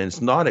down and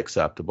it's not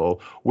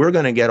acceptable, we're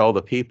going to get all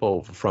the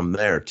people from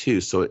there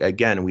too. So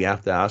again, we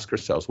have to ask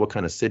ourselves, what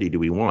kind of city do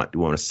we want? Do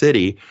we want a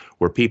city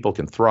where people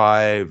can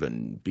thrive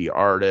and be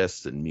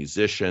artists and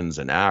musicians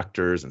and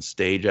actors and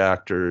stage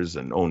actors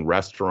and own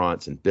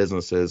restaurants and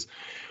businesses?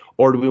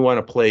 Or do we want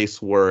a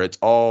place where it's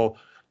all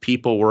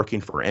people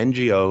working for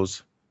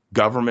NGOs,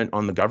 government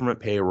on the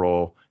government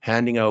payroll,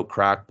 handing out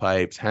crack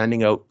pipes,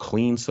 handing out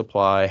clean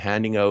supply,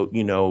 handing out,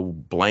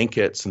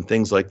 blankets and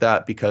things like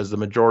that, because the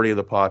majority of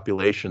the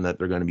population that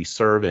they're going to be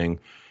serving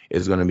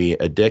is going to be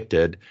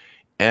addicted,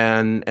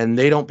 and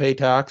they don't pay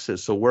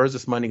taxes. So where's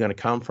this money going to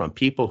come from?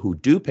 People who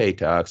do pay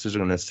taxes are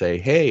going to say,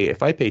 hey,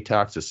 if I pay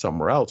taxes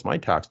somewhere else, my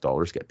tax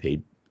dollars get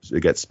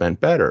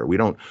spent better.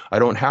 I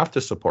don't have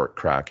to support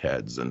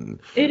crackheads and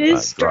it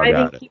is drug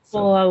driving addicts.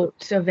 people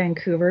out of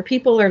Vancouver.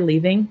 People are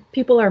leaving.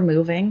 People are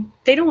moving.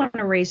 They don't want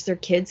to raise their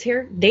kids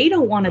here. They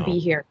don't want to be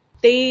here.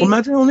 Well,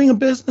 imagine owning a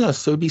business.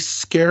 So it'd be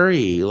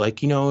scary.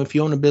 Like, if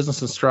you own a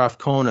business in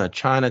Strathcona,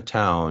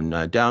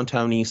 Chinatown,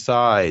 downtown East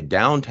Side,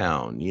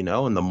 downtown,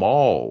 in the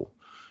mall,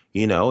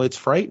 it's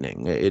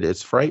frightening.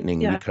 It's frightening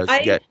because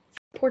you get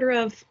supporter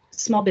of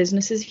small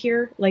businesses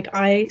here. Like,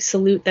 I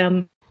salute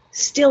them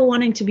still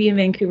wanting to be in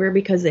Vancouver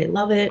because they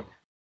love it.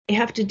 They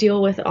have to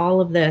deal with all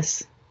of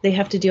this. They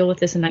have to deal with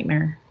this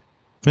nightmare.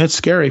 It's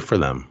scary for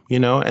them,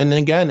 and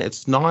again,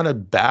 it's not a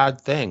bad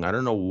thing. I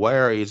don't know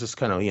where it's just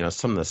kind of,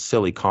 some of the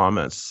silly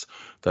comments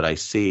that I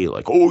see,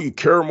 like, oh, you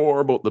care more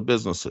about the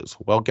businesses.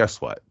 Well,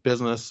 guess what?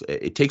 Business,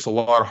 it takes a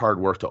lot of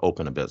hard work to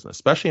open a business,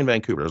 especially in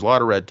Vancouver. There's a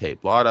lot of red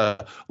tape, a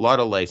lot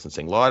of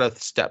licensing, a lot of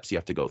steps you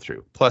have to go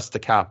through, plus the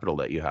capital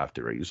that you have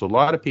to raise. So a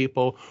lot of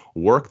people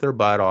work their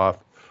butt off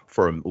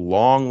for a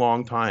long,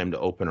 long time to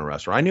open a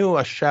restaurant. I knew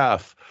a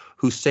chef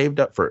who saved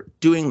up for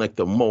doing like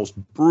the most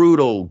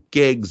brutal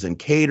gigs and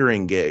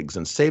catering gigs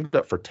and saved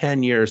up for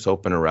 10 years to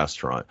open a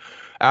restaurant.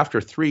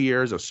 After 3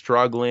 years of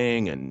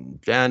struggling and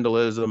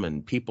vandalism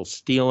and people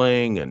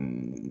stealing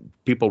and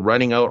people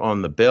running out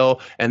on the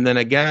bill. And then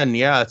again,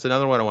 it's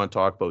another one I want to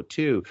talk about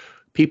too.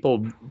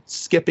 People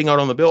skipping out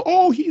on the bill.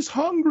 Oh, he's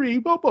hungry.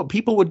 Blah, blah.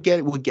 People would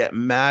get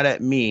mad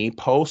at me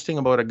posting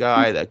about a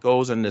guy that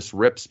goes and just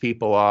rips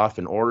people off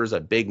and orders a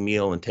big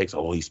meal and takes,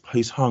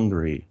 he's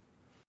hungry.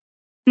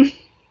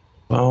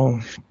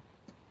 Well,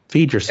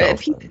 feed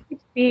yourself. People need to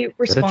be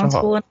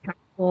responsible and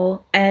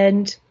accountable.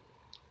 And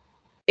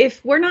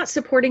if we're not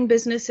supporting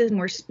businesses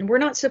and we're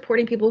not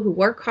supporting people who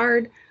work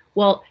hard,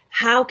 well,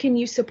 how can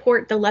you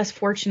support the less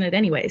fortunate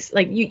anyways?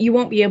 Like, you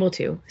won't be able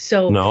to.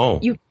 So No.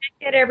 You can't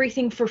get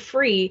everything for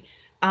free.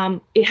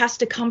 It has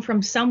to come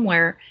from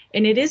somewhere,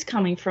 and it is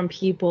coming from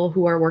people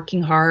who are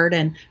working hard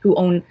and who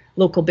own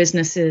local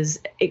businesses.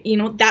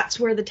 That's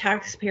where the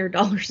taxpayer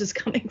dollars is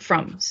coming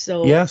from.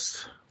 So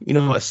Yes.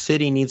 A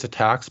city needs a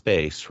tax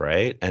base,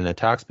 right? And the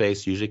tax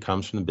base usually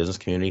comes from the business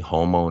community,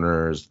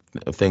 homeowners,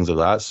 things of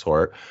that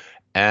sort.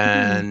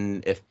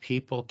 And if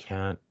people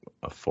can't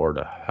afford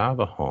to have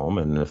a home,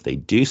 and if they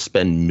do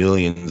spend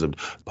millions of,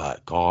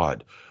 but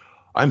God,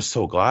 I'm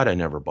so glad I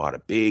never bought a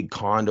big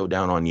condo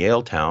down on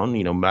Yale Town.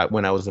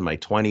 When I was in my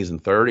 20s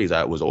and 30s,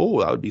 that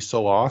would be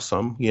so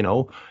awesome.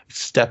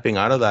 Stepping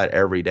out of that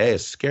every day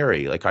is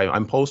scary. Like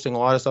I'm posting a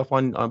lot of stuff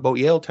on about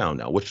Yale Town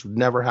now, which would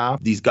never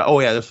happen. These guys,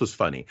 oh yeah, this was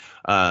funny.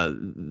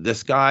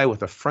 This guy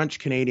with a French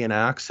Canadian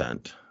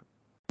accent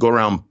go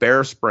around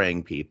bear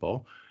spraying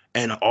people.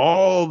 And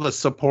all the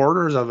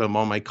supporters of him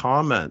on my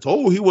comments,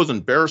 oh, he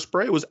wasn't bear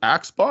spray, it was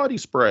Axe body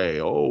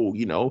spray.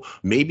 Oh,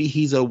 maybe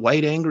he's a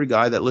white angry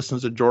guy that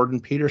listens to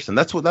Jordan Peterson.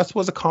 That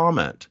was a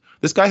comment.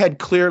 This guy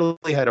clearly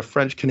had a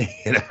French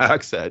Canadian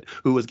accent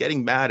who was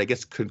getting mad, I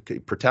guess,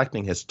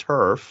 protecting his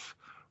turf,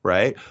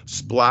 right?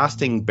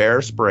 Blasting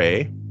bear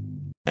spray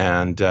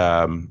and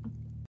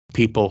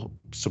people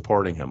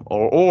supporting him,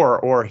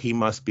 or he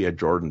must be a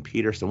Jordan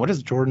Peterson. What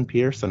does Jordan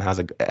Peterson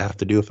have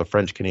to do with a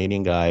French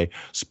Canadian guy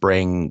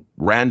spraying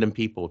random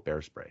people with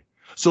bear spray?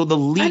 So the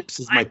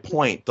leaps is my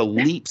point. The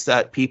leaps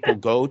that people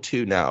go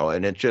to now,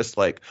 and it's just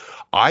like,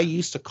 I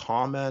used to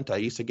comment, I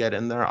used to get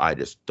in there. I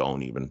just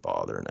don't even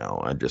bother now.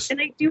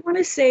 And I do want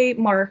to say,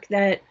 Mark,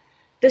 that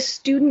the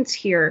students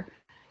here,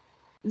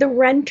 the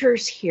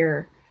renters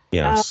here,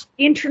 yes,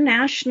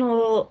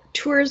 international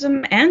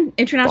tourism and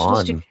international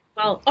students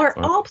are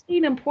all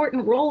playing an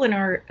important role in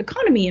our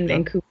economy in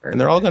Vancouver.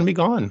 And they're all going to be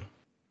gone.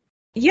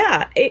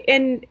 Yeah.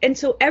 And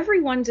so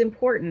everyone's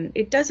important.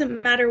 It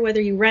doesn't matter whether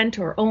you rent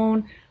or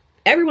own.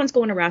 Everyone's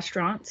going to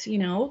restaurants,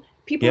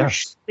 People are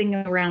shopping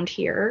around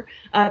here.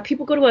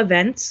 People go to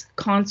events,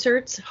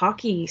 concerts,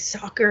 hockey,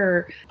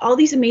 soccer, all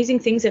these amazing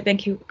things that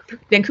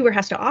Vancouver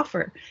has to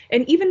offer.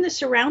 And even the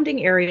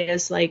surrounding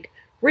areas like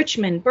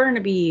Richmond,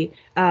 Burnaby,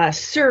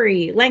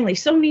 Surrey, Langley,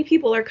 so many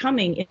people are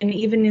coming, and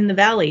even in the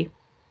Valley.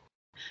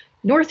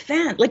 North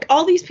Van, like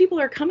all these people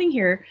are coming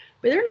here,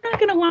 but they're not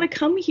going to want to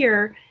come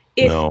here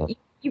if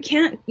you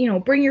can't,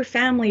 bring your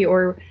family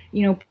or,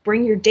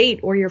 bring your date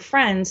or your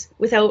friends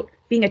without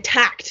being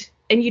attacked,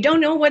 and you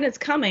don't know when it's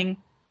coming.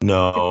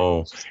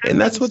 No.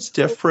 And that's what's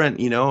different,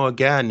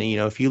 again,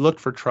 if you look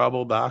for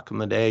trouble back in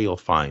the day, you'll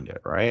find it,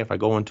 right? If I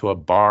go into a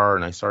bar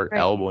and I start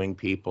elbowing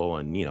people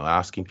and,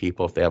 asking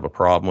people if they have a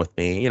problem with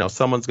me,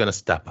 someone's going to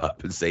step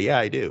up and say, yeah,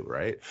 I do,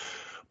 right?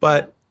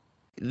 But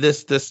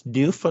this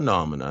new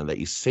phenomenon that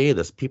you see,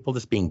 this people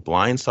just being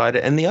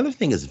blindsided. And the other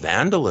thing is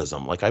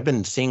vandalism. Like I've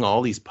been seeing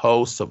all these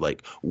posts of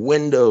like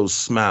windows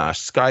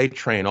smashed,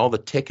 SkyTrain, all the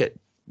ticket,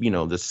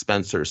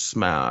 dispensers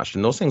smashed,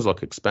 and those things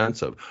look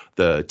expensive.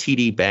 The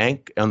TD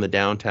Bank on the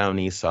downtown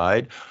east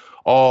side,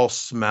 all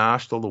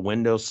smashed, all the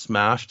windows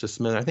smashed to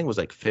smithereens. I think it was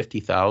like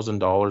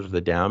 $50,000 of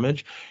the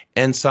damage.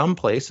 And some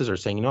places are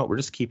saying, we're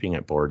just keeping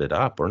it boarded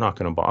up. We're not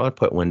going to bother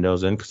put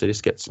windows in because they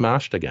just get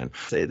smashed again.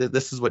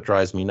 This is what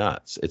drives me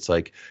nuts. It's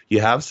like you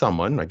have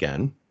someone,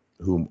 again,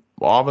 who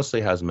obviously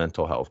has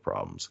mental health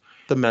problems.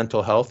 The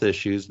mental health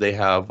issues, they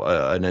have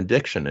an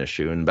addiction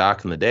issue. And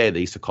back in the day, they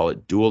used to call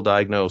it dual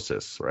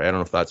diagnosis, right? I don't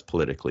know if that's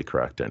politically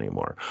correct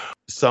anymore.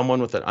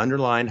 Someone with an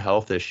underlying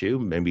health issue,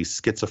 maybe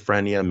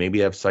schizophrenia, maybe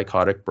have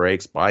psychotic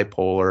breaks,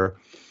 bipolar,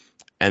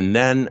 and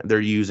then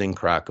they're using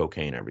crack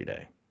cocaine every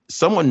day.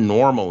 Someone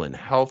normal and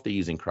healthy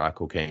using crack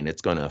cocaine,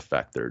 it's going to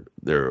affect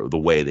the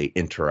way they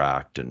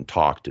interact and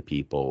talk to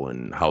people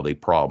and how they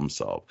problem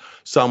solve.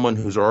 Someone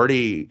who's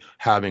already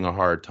having a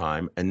hard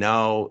time and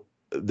now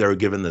they're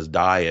given this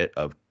diet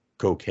of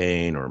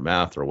cocaine or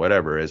meth or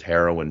whatever is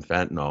heroin,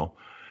 fentanyl.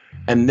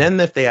 And then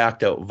if they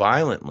act out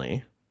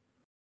violently,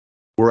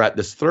 we're at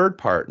this third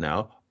part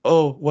now.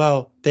 Oh,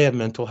 well, they have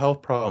mental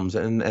health problems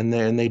and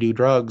they do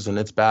drugs and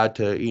it's bad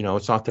to,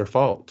 it's not their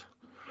fault.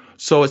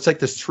 So it's like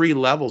there's three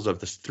levels of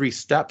this, three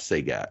steps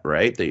they get,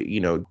 right?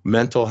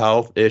 Mental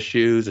health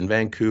issues in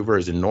Vancouver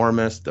is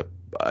enormous.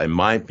 In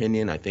my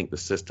opinion, I think the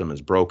system is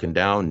broken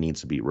down,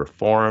 needs to be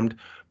reformed.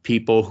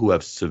 People who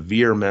have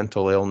severe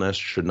mental illness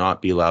should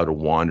not be allowed to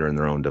wander in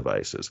their own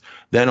devices.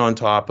 Then on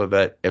top of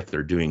it, if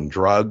they're doing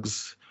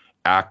drugs,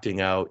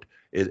 acting out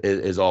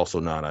is also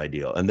not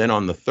ideal. And then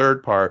on the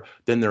third part,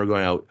 then they're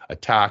going out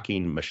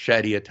attacking,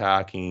 machete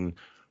attacking,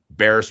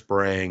 bear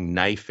spraying,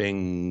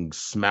 knifing,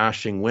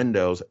 smashing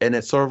windows. And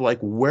it's sort of like,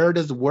 where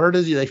does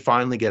they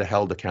finally get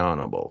held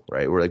accountable,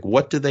 right? We're like,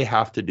 what do they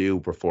have to do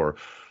before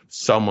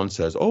someone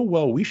says, oh,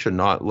 well, we should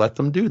not let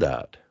them do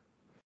that?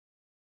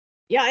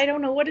 Yeah, I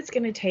don't know what it's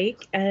going to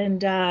take.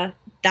 And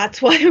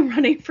that's why I'm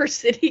running for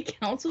city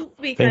council,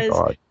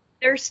 because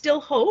there's still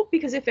hope,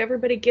 because if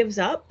everybody gives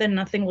up, then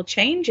nothing will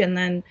change. And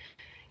then,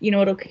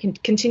 it'll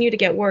continue to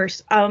get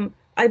worse.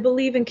 I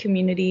believe in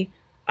community.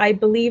 I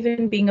believe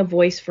in being a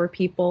voice for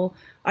people.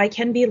 I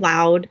can be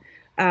loud,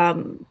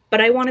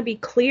 but I want to be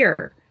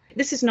clear.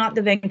 this is not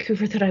the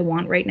Vancouver that I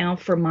want right now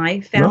for my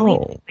family,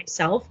 No,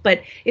 myself,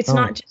 but it's no.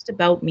 not just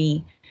about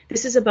me.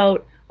 This is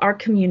about our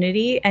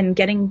community and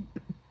getting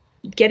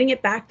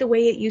it back the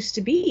way it used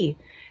to be.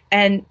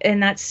 And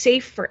that's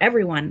safe for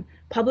everyone.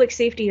 Public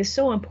safety is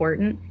so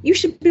important. You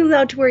should be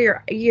allowed to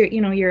wear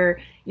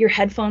your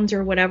headphones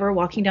or whatever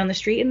walking down the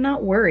street and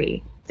not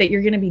worry that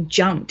you're going to be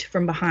jumped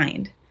from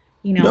behind.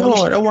 You No, I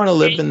should don't want to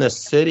live in this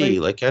like, city.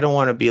 Like, I don't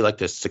want to be like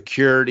this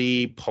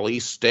security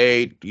police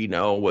state, with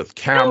no,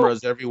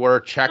 cameras everywhere,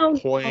 no.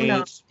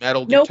 checkpoints,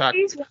 metal detect.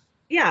 Nobody's,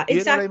 yeah, You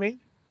know what I exactly. mean?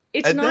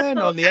 It's And not then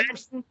about on the other,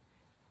 adding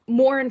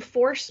more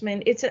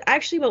enforcement. It's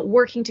actually about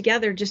working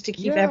together just to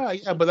keep yeah, yeah,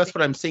 everything but that's safe.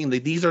 what I'm saying.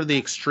 These are the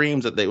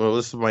extremes well,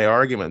 this is my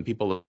argument.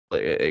 People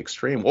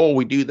extreme. Oh,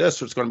 we do this,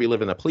 so it's going to be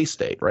live in a police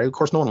state, right? Of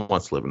course, no one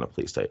wants to live in a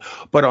police state.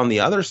 But on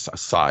the other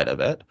side of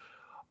it,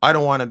 I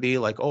don't want to be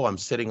like, oh, I'm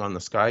sitting on the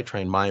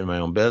SkyTrain minding my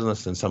own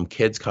business, and some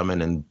kids come in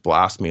and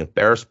blast me with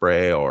bear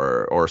spray,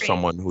 or Right.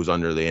 someone who's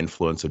under the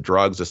influence of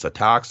drugs just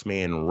attacks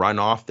me and run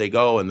off they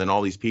go, and then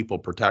all these people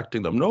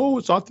protecting them. No,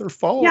 it's not their Yeah.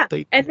 fault.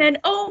 They, And then,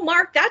 oh,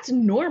 Mark, that's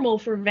normal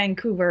for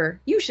Vancouver.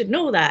 You should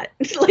know that.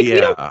 It's like we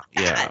don't yeah,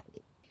 do yeah. that.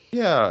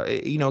 Yeah,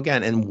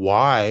 again, and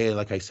why,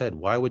 like I said,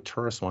 why would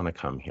tourists want to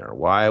come here?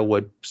 Why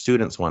would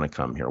students want to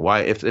come here? Why,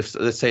 if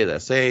let's say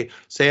this, say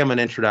I'm an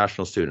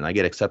international student, I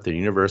get accepted at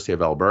University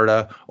of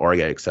Alberta, or I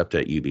get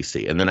accepted at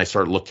UBC, and then I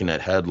start looking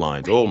at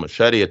headlines, oh,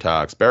 machete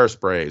attacks, bear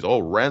sprays, oh,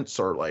 rents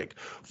are like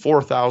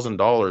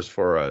 $4,000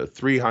 for a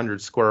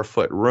 300 square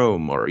foot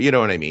room, or you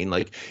know what I mean?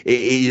 Like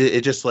it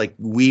just like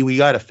we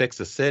got to fix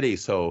the city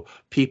so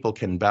people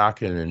can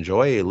back and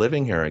enjoy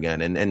living here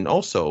again, and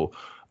also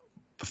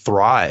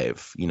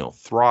thrive,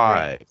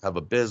 Right. have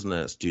a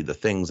business, do the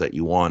things that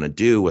you want to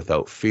do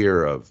without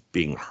fear of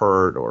being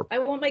hurt or, I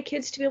want my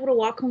kids to be able to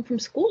walk home from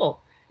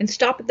school and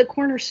stop at the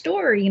corner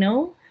store,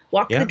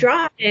 walk the yeah,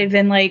 drive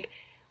and like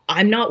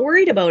I'm not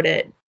worried about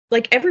it.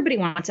 Like everybody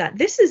wants that.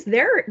 This is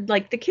their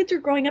like the kids are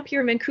growing up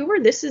here in Vancouver.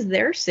 This is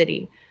their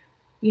city.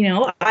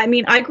 I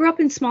mean, I grew up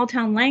in small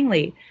town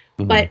Langley,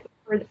 hmm, but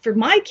for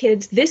my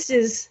kids, this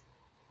is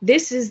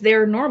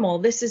their normal.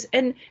 This is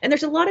and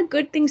there's a lot of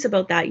good things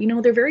about that.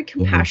 They're very hmm,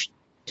 compassionate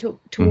hmm,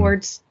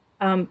 towards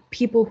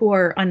people who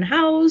are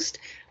unhoused.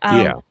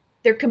 yeah,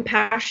 They're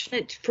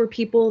compassionate for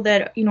people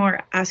that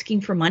are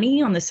asking for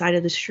money on the side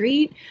of the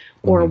street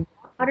hmm, or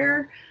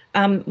water.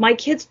 My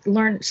kids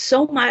learn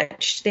so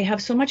much. They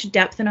have so much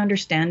depth and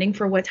understanding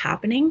for what's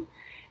happening,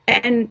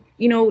 and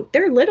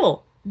they're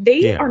little.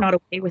 They are yeah, not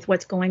okay with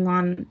what's going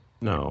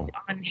no,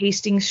 on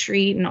Hastings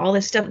Street and all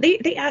this stuff.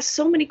 They ask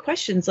so many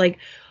questions like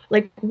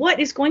what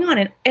is going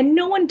on, and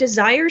no one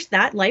desires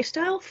that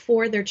lifestyle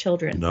for their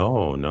children.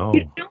 no, You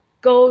no. don't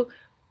go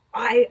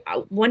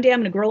one day I'm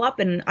going to grow up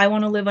and I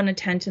want to live on a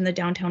tent in the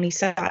downtown east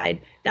side.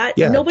 That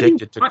Yeah, nobody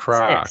addicted to wants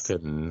crack this.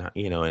 and,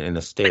 in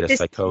a state But of this is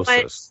what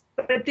psychosis.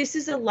 but this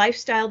is a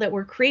lifestyle that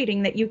we're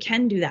creating that you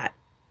can do that.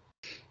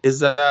 Is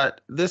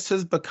that this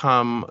has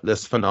become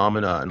this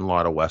phenomena in a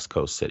lot of West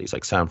Coast cities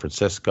like San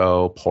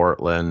Francisco,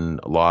 Portland,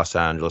 Los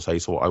Angeles.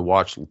 I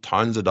watched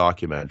tons of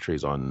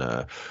documentaries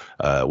on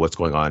what's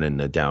going on in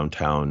the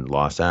downtown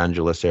Los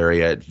Angeles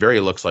area. It very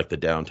looks like the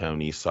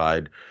downtown East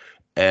Side,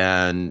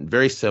 and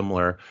very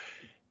similar.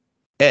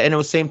 And it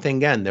was same thing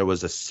again. There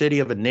was a city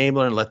of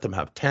enabler and let them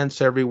have tents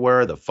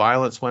everywhere. The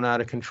violence went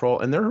out of control,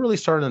 and they're really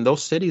starting in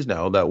those cities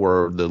now that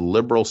were the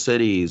liberal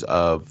cities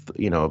of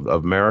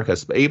America.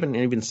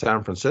 Even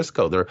San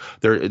Francisco,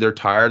 they're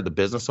tired. The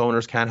business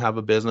owners can't have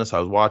a business. I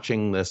was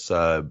watching this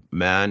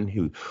man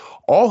who,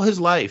 all his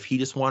life, he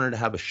just wanted to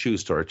have a shoe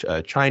store.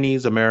 A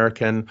Chinese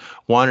American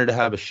wanted to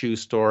have a shoe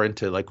store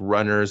into like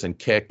runners and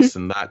kicks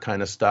and that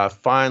kind of stuff.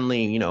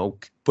 Finally,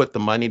 put the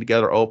money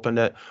together, opened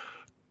it,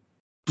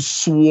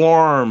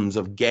 swarms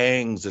of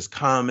gangs just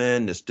come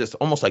in, just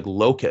almost like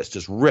locusts,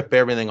 just rip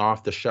everything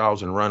off the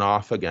shelves and run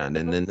off again.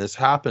 And then this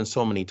happens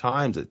so many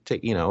times that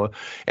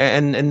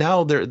and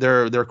now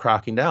they're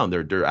cracking down.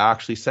 They're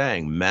actually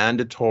saying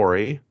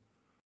mandatory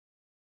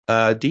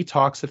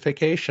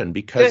detoxification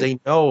because Good. they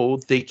know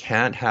they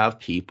can't have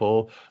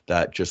people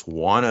that just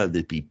want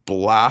to be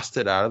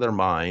blasted out of their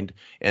mind,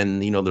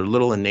 and their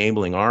little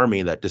enabling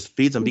army that just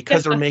feeds them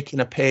because they're Yeah.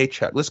 making a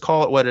paycheck. Let's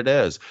call it what it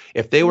is.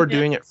 If they were Yeah.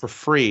 doing it for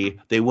free,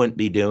 they wouldn't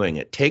be doing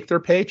it. Take their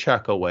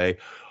paycheck away.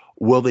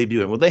 Will they do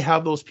it? Will they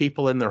have those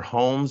people in their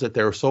homes that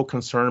they're so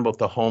concerned about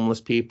the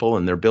homeless people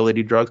and their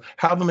ability to drugs?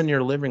 Have them in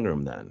your living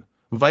room then.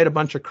 Invite a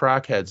bunch of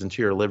crackheads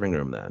into your living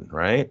room then,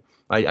 right?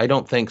 I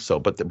don't think so,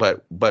 but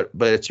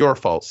it's your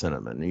fault,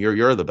 Cinnamon.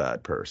 You're the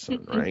bad person,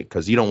 Mm-mm. right?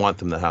 Because you don't want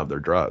them to have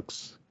their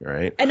drugs,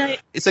 right? And I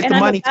It's like and the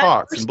I'm a money bad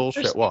talks and person for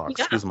bullshit speaking walks.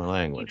 up. Excuse my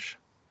language.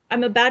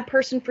 I'm a bad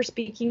person for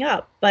speaking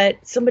up, but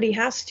somebody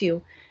has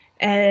to.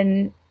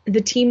 And the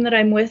team that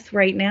I'm with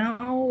right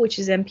now, which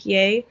is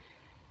MPA,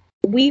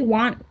 we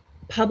want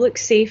public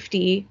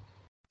safety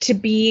to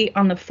be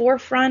on the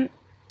forefront.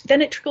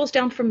 Then it trickles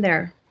down from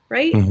there,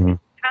 right? Hmm.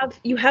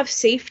 You have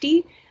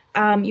safety,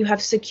 you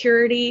have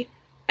security,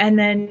 and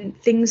then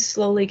things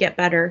slowly get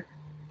better.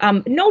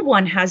 No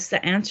one has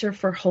the answer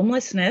for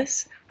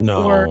homelessness or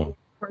No.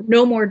 or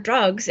no more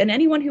drugs. And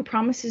anyone who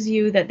promises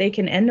you that they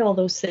can end all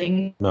those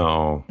things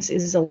No.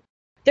 is a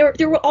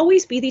there will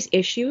always be these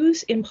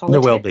issues in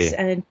There will politics be.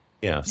 and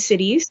Yes.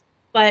 cities,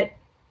 but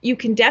you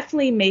can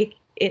definitely make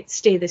it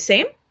stay the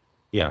same.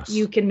 Yes.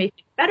 You can make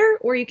it better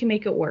or you can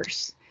make it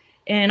worse.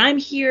 And I'm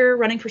here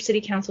running for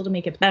city council to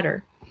make it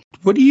better.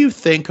 What do you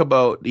think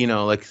about,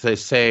 like they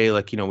say,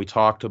 like, we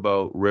talked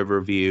about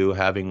Riverview,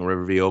 having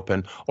Riverview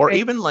open, or Right.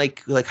 even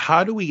like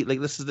how do we, like,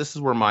 this is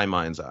where my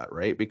mind's at,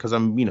 right? Because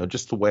I'm,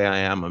 just the way I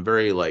am, I'm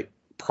very like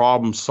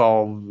problem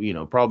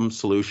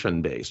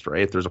solution based,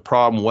 right? If there's a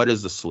problem, what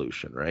is the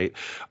solution, right?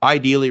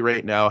 Ideally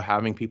right now,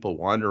 having people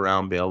wander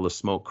around, be able to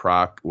smoke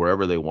crack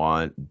wherever they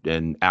want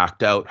and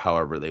act out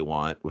however they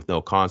want with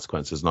no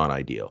consequence is not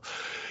ideal.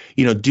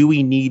 Do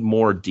we need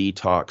more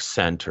detox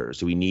centers?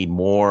 Do we need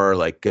more,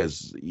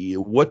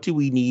 what do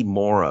we need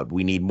more of?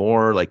 We need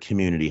more like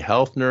community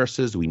health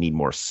nurses. Do we need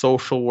more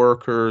social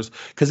workers?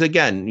 Because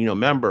again,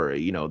 remember,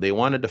 they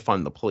wanted to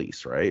fund the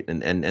police, right?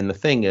 And the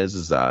thing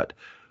is that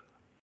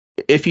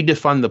if you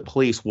defund the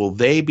police, will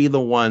they be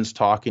the ones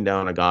talking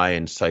down a guy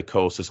in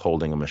psychosis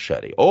holding a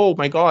machete? Oh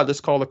my God,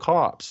 let's call the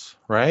cops,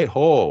 right?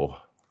 Oh,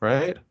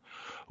 right.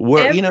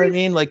 Where, you know what I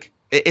mean? Like,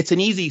 it's an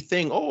easy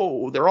thing.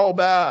 Oh, they're all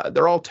bad.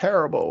 They're all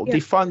terrible. Yeah.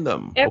 Defund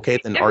them. Okay,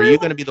 then are you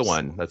going to be the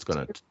one that's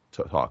going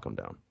to talk them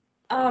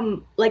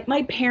down? Like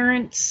my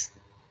parents,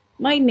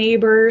 my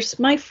neighbors,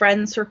 my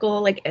friend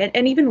circle, like,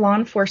 and even law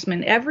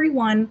enforcement,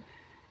 everyone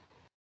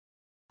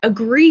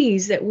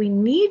agrees that we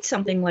need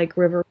something like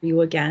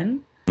Riverview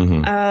again.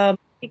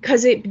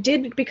 Because it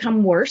did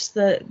become worse,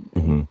 the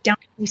down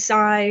east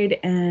side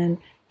and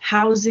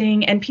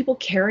housing and people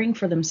caring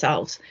for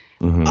themselves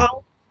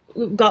all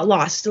got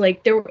lost.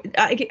 Like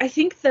I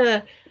think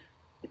the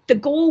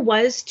goal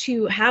was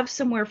to have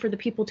somewhere for the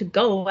people to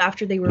go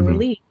after they were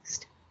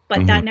released,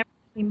 but that never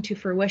came to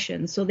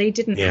fruition. So they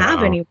didn't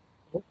have any,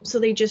 so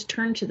they just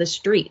turned to the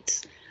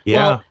streets.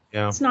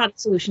 It's not a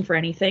solution for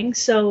anything.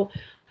 So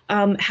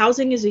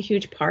housing is a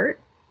huge part.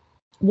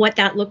 What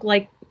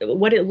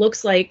it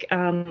looks like,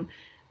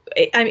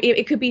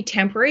 it could be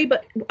temporary,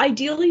 but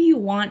ideally you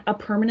want a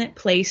permanent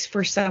place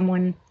for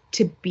someone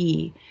to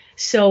be.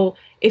 So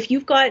if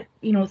you've got,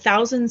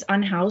 thousands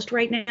unhoused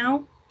right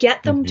now,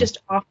 get them just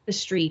off the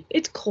street.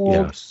 It's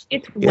cold,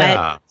 it's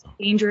wet, it's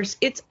dangerous,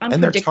 it's unpredictable.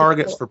 And they're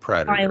targets for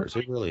predators.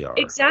 They really are.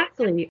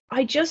 Exactly.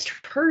 I just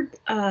heard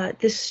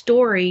this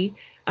story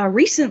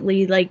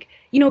recently, like,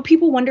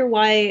 people wonder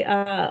why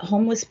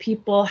homeless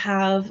people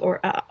have,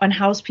 or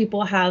unhoused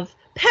people have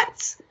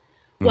pets.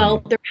 Well,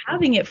 they're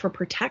having it for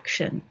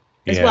protection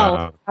as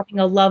well, having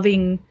a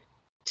loving,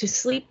 to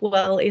sleep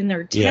well in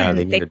their tent. Yeah,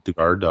 they need a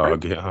guard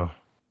dog,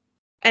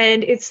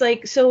 And it's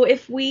like, so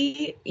if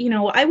we,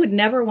 I would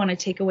never want to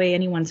take away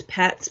anyone's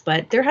pets,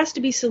 but there has to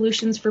be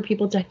solutions for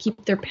people to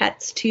keep their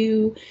pets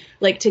too,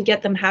 like to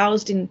get them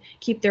housed and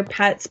keep their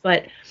pets.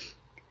 But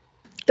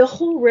the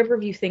whole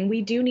Riverview thing,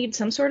 we do need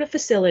some sort of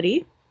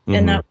facility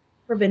and that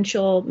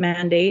provincial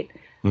mandate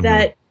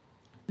that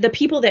the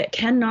people that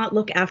cannot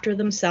look after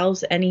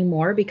themselves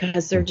anymore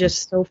because they're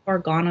just so far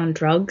gone on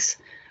drugs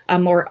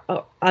or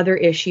other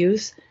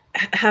issues,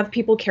 have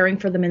people caring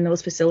for them in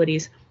those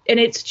facilities. And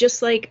it's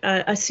just like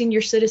a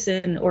senior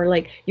citizen or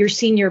like your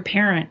senior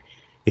parent.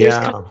 There's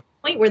come a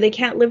point where they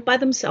can't live by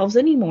themselves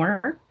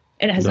anymore,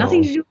 and it has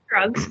nothing to do with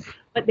drugs,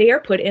 but they are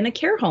put in a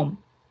care home.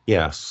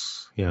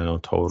 Yes. Yeah, no,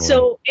 totally.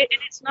 So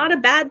it's not a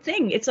bad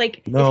thing. It's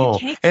like, no,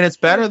 if you can't, and it's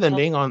better than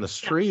being on the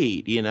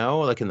street,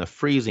 like in the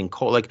freezing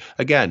cold. Like,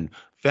 again,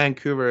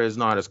 Vancouver is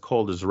not as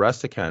cold as the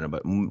rest of Canada,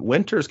 but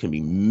winters can be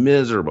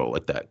miserable,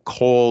 like that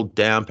cold,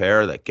 damp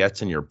air that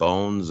gets in your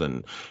bones,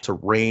 and to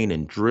rain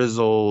and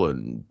drizzle.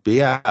 And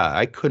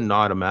I could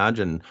not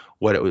imagine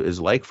what it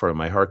is like for them.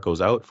 My heart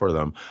goes out for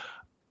them.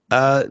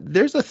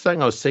 There's a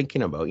thing I was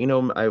thinking about.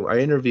 I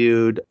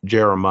interviewed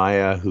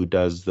Jeremiah, who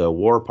does the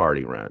War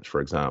Party Ranch,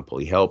 for example.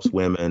 He helps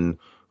women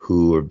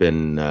who have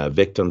been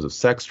victims of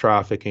sex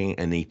trafficking,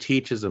 and he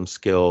teaches them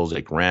skills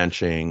like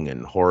ranching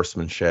and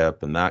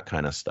horsemanship and that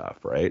kind of stuff,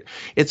 right?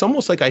 It's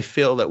almost like I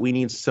feel that we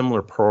need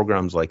similar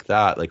programs like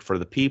that, like for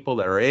the people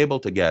that are able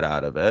to get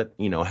out of it,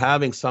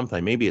 having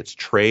something, maybe it's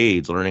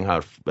trades, learning how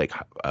to, like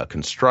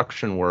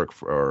construction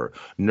work or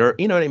you know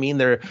what I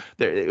mean?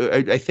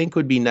 I think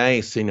would be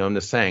nice, I'm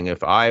just saying,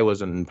 if I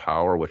was in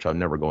power, which I'll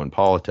never go in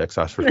politics,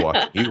 that's for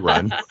watching you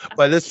run,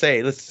 but let's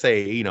say,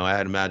 I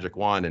had a magic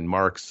wand and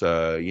Mark's,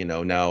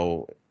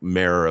 now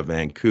mayor of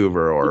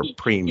Vancouver or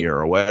premier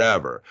or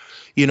whatever,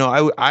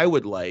 I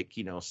would like,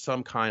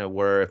 some kind of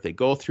where if they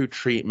go through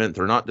treatment,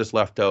 they're not just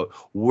left out.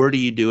 Where do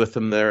you do with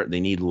them there? They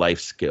need life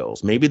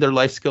skills. Maybe their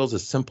life skills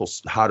is simple,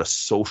 how to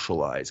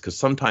socialize, because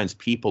sometimes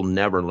people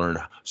never learn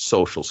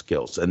social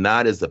skills. And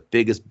that is the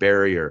biggest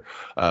barrier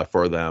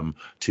for them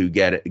to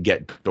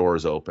get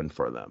doors open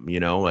for them.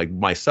 Like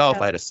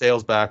myself, I had a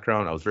sales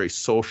background. I was very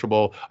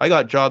sociable. I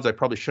got jobs I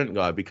probably shouldn't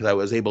got because I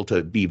was able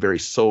to be very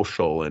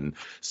social. And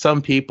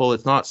some people,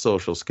 it's not not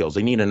social skills.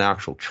 They need an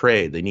actual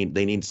trade. They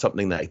need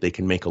something that they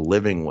can make a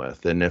living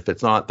with. And if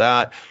it's not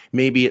that,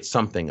 maybe it's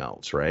something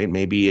else, right?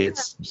 Maybe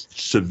it's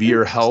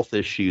severe health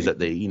issues that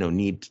they,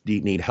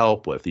 need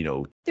help with,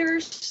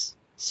 There's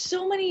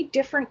so many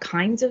different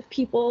kinds of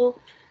people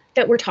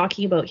that we're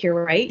talking about here,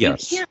 right?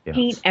 Yes, You can't yes.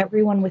 paint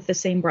everyone with the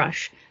same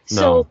brush. No.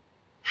 So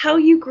how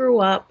you grew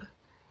up,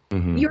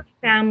 Mhm. your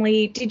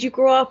family, did you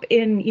grow up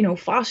in,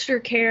 foster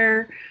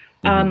care,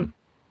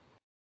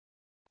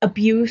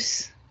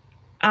 abuse,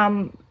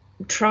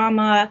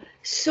 trauma,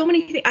 so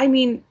many things. I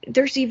mean,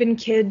 there's even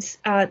kids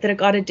that have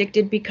got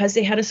addicted because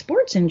they had a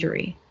sports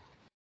injury.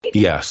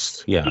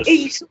 Yes.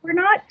 So we're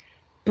not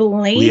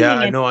blaming. Yeah,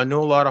 I know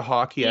a lot of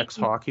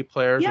ex-hockey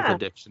players with Yeah.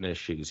 addiction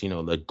issues,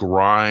 the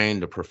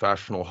grind of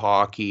professional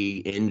hockey,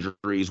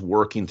 injuries,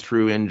 working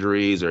through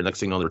injuries, or next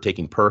thing you know, they're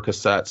taking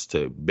Percocets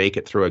to make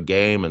it through a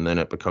game, and then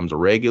it becomes a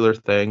regular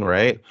thing,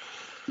 right?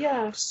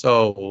 Yeah.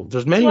 So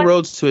there's many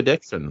roads to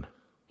addiction.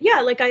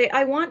 Yeah, like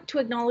I want to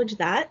acknowledge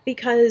that,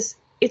 because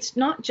it's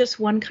not just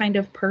one kind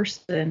of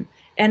person.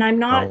 And I'm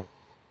not, No.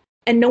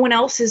 and no one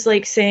else is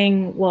like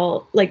saying,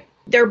 well, like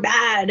they're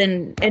bad.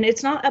 And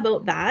it's not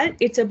about that.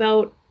 It's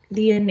about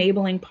the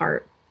enabling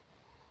part.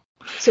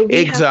 So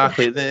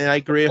Exactly. And I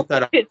agree with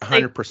that It's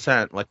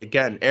 100%. Like,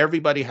 again,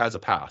 everybody has a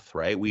path,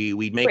 right?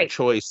 We make Right.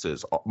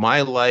 choices.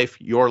 My life,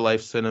 your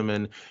life,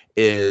 Cinnamon,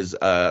 is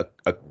a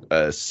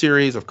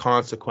series of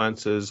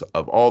consequences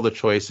of all the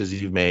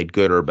choices you've made,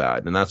 good or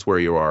bad. And that's where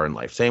you are in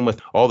life. Same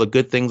with all the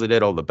good things I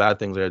did, all the bad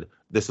things I did.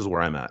 This is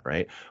where I'm at,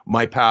 right?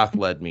 My path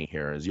led me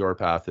here, as your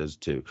path is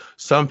too.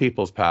 Some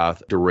people's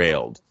path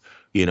derailed.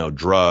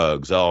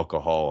 Drugs,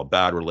 alcohol, a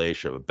bad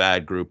relationship, a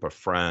bad group of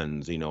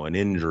friends, an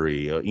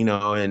injury,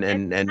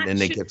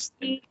 and it gets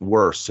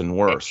worse and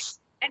worse.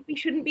 And we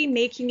shouldn't be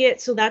making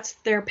it so that's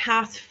their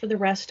path for the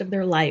rest of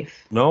their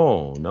life.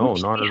 No,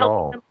 not at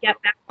all. Them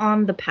get back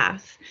on the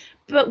path.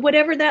 But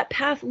whatever that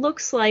path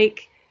looks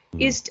like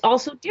is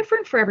also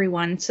different for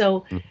everyone.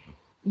 So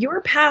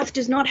your path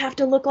does not have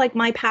to look like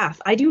my path.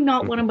 I do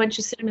not want a bunch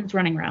of Cinnamons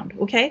running around,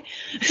 okay?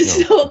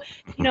 No.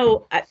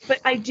 So,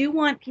 but I do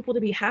want people to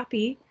be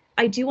happy.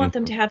 I do want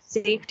them to have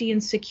safety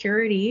and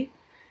security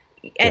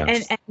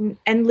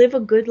and live a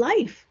good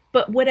life.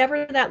 But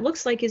whatever that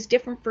looks like is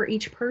different for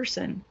each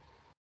person.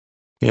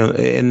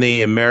 In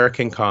the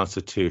American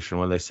Constitution,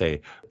 when they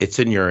say it's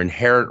in your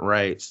inherent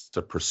rights,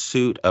 the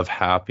pursuit of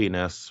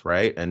happiness,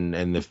 right?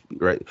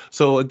 Right.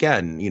 So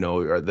again,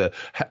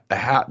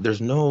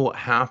 there's no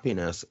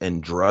happiness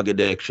in drug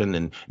addiction,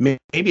 and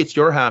maybe it's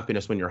your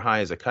happiness when you're high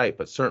as a kite,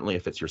 but certainly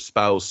if it's your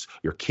spouse,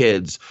 your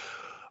kids.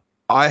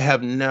 I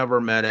have never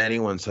met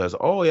anyone says,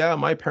 "Oh yeah,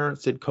 my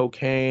parents did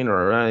cocaine,"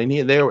 or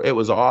it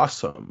was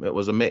awesome. It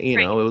was amazing.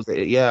 It was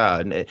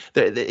and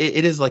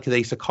it is like they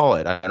used to call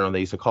it. I don't know.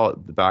 They used to call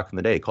it back in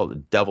the day. Called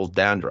it devil's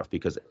dandruff,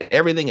 because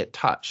everything it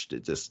touched,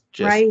 it just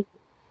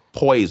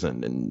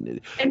poisoned,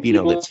 and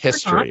it's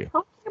history.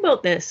 Not talking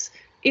about this.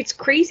 It's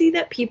crazy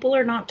that people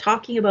are not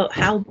talking about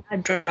how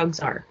bad drugs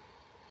are.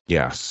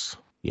 Yes.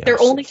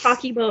 They're only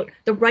talking about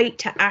the right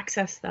to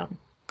access them.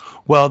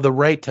 Well, the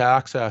right to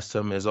access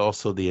them is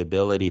also the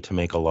ability to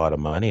make a lot of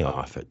money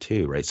off it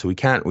too, right? So we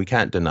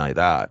can't deny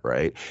that,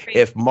 right?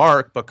 If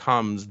Mark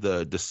becomes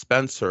the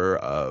dispenser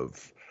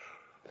of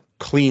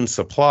clean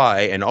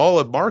supply and all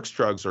of Mark's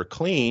drugs are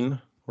clean,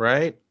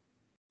 right?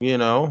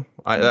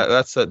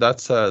 That's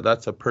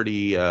a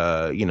pretty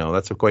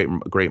that's a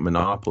great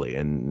monopoly,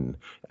 and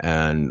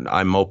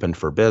I'm open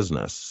for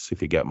business,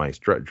 if you get my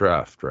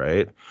draft,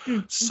 right?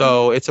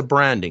 So it's a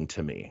branding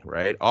to me,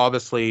 right?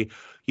 Obviously,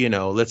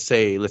 let's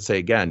say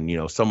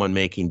again, someone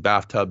making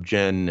bathtub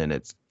gin and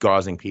it's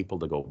causing people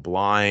to go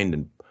blind,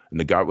 and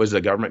the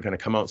government going to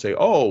come out and say,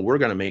 "Oh, we're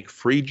going to make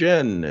free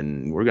gin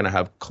and we're going to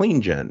have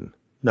clean gin"?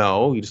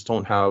 No, you just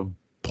don't have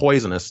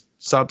poisonous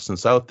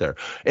substance out there.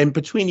 And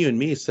between you and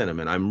me,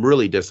 Cinnamon, I'm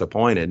really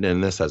disappointed,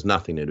 and this has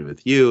nothing to do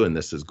with you, and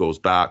this goes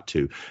back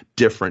to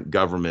different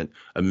government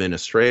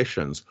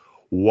administrations.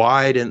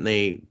 Why didn't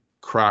they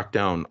crack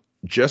down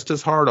just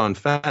as hard on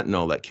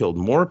fentanyl that killed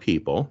more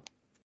people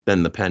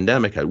than the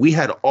pandemic had? We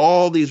had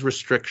all these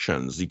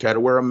restrictions. You got to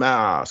wear a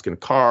mask and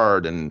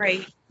card, and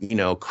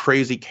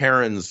crazy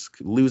Karens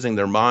losing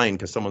their mind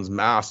because someone's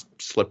mask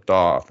slipped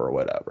off or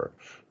whatever,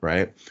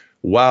 right?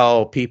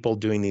 While people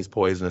doing these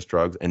poisonous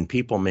drugs and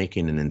people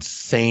making an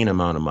insane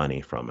amount of money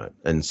from it,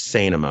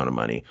 insane amount of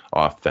money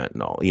off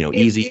fentanyl,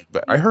 easy.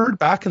 But I heard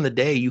back in the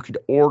day you could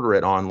order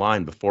it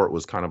online before it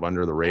was kind of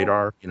under the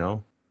radar,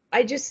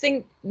 I just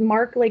think,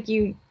 Mark, like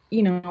it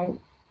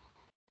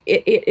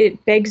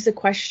begs the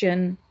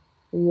question,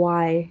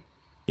 why?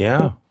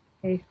 Yeah.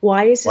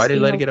 Why is this? Why did they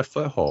let it get a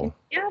foothold?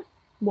 Yeah.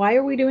 Why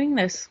are we doing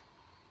this?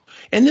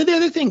 And the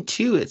other thing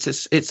too,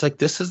 it's like,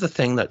 this is the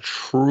thing that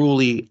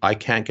truly I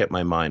can't get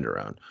my mind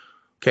around.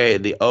 Okay,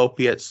 the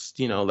opiates,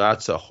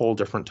 that's a whole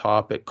different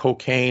topic.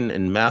 Cocaine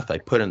and meth, I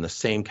put in the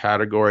same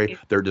category.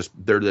 They're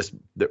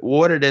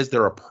what it is.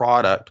 They're a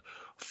product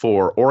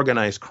for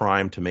organized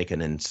crime to make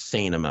an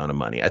insane amount of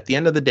money. At the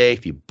end of the day,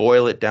 if you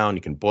boil it down,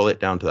 you can boil it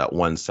down to that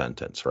one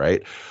sentence,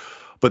 right?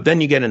 But then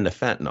you get into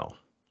fentanyl.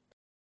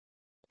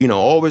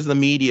 Always the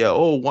media,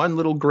 oh, one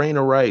little grain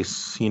of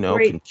rice,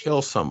 Right. can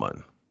kill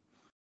someone.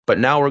 But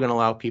now we're going to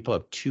allow people to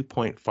have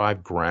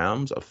 2.5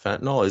 grams of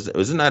fentanyl.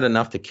 Isn't that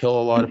enough to kill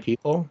a lot of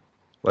people?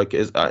 Like,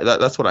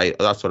 that's what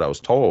I was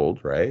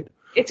told, right?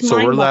 It's So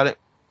we're mind-boggling. letting,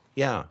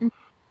 yeah.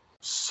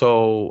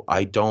 So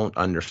I don't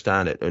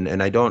understand it,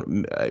 and I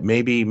don't.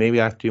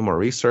 Maybe I have to do more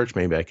research.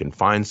 Maybe I can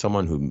find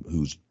someone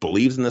who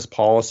believes in this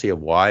policy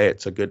of why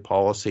it's a good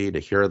policy to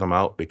hear them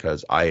out,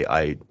 because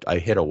I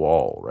hit a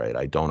wall, right?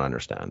 I don't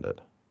understand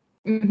it.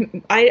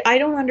 I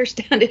don't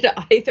understand it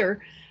either.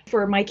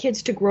 For my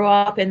kids to grow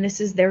up and this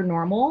is their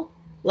normal,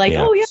 like,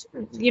 oh Yes.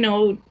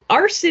 yeah,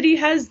 our city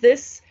has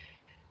this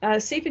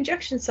safe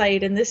injection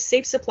site and this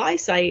safe supply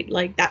site,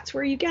 like that's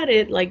where you get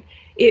it. Like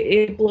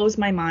it blows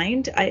my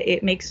mind.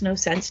 It makes no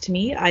sense to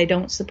me. I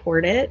don't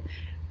support it,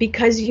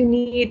 because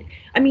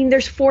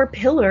there's 4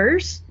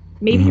 pillars.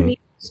 Maybe you Hmm. need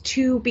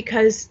 2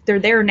 because they're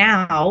there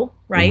now,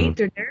 Hmm. right?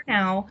 They're there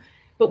now,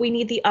 but we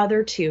need the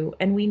other 2,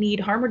 and we need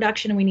harm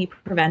reduction and we need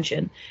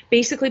prevention.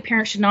 Basically,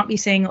 parents should not be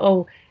saying,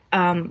 oh,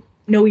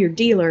 know your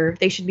dealer.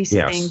 They should be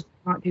saying, Yes.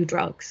 not do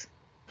drugs.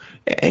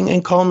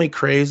 And call me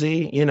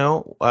crazy,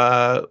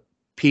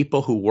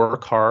 people who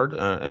work hard,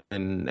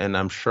 and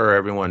I'm sure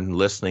everyone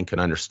listening can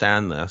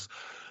understand this.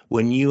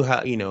 When you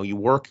have, you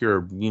work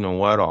your,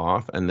 what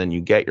off, and then you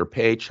get your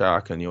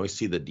paycheck, and you always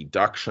see the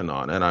deduction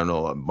on it. I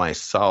know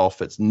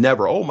myself, it's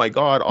never, oh my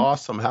God,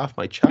 awesome, half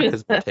my check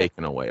has been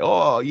taken away.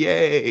 Oh,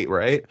 yay,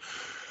 right?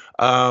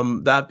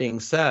 That being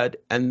said,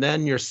 and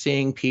then you're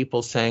seeing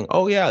people saying,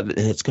 oh yeah, and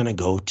it's going to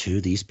go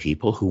to these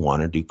people who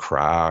want to do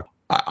crack.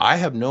 I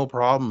have no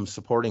problem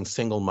supporting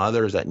single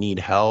mothers that need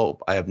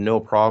help. I have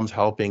no problems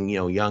helping,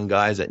 young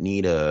guys that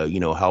need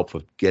help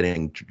with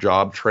getting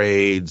job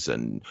trades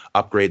and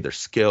upgrade their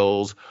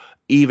skills.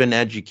 Even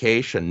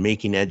education,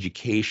 making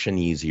education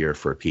easier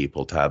for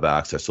people to have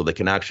access so they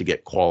can actually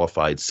get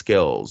qualified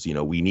skills.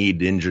 We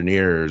need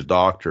engineers,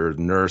 doctors,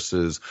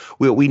 nurses.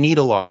 We need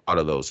a lot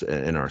of those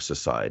in our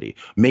society,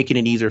 making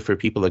it easier for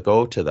people to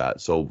go to that.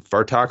 So if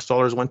our tax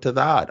dollars went to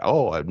that,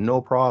 oh, I have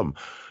no problem.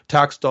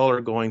 Tax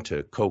dollar going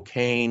to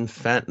cocaine,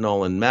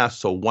 fentanyl, and meth,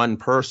 so one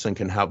person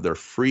can have their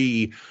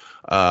free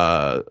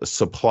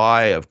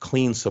supply of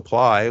clean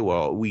supply.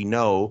 Well, we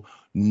know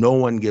no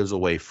one gives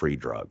away free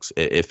drugs.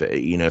 If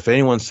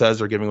anyone says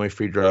they're giving away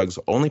free drugs,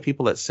 only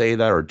people that say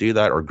that or do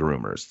that are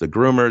groomers. The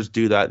groomers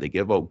do that. They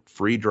give out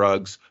free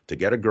drugs to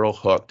get a girl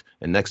hooked,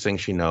 and next thing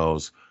she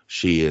knows,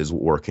 she is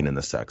working in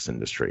the sex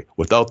industry.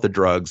 Without the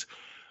drugs,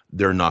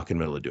 they're not going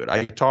to be able to do it.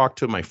 I talked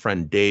to my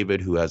friend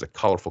David, who has a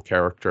colorful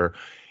character,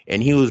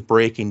 and he was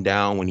breaking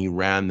down when he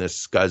ran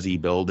this scuzzy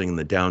building in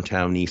the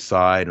downtown east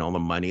side and all the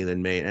money they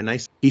made. And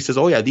he says,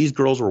 oh yeah, these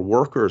girls were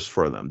workers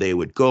for them. They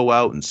would go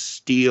out and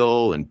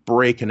steal and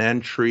break in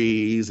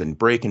entries and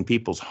break in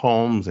people's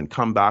homes and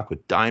come back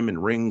with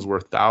diamond rings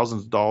worth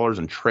thousands of dollars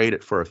and trade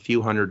it for a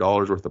few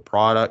 $100s worth of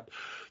product.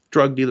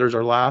 Drug dealers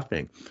are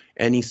laughing.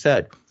 And he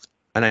said,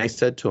 and I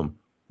said to him,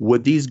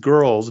 would these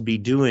girls be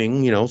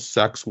doing,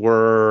 sex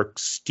work,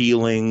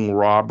 stealing,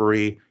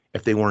 robbery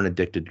if they weren't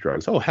addicted to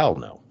drugs? Oh, hell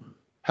no.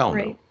 Hell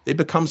no. Right. They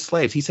become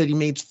slaves. He said he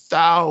made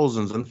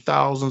thousands and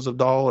thousands of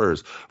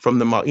dollars from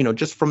them,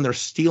 just from their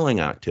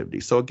stealing activity.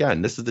 So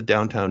again, this is the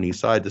downtown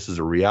east side. This is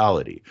a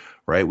reality,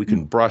 right? We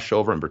can brush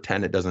over and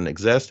pretend it doesn't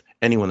exist.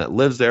 Anyone that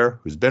lives there,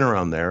 who's been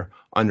around there,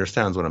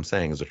 understands what I'm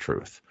saying is the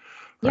truth,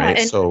 Yeah, right?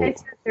 and So like I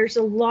said, there's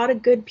a lot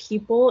of good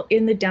people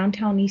in the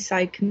downtown east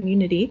side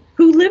community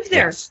who live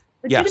there. yes,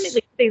 yes,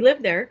 Legitimately, they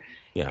live there,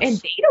 and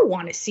yes, they don't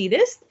want to see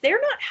this. They're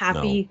not no,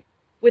 happy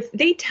with.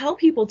 They tell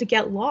people to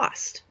get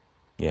lost.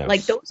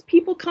 Like yes, those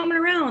people coming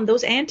around,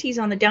 those aunties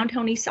on the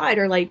downtown east side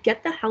are like,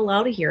 get the hell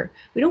out of here.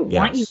 We don't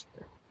want you yes.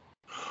 here.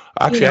 You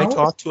Actually, I know?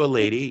 talked to a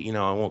lady,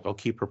 I'll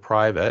keep her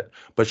private,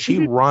 but she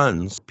Mhm,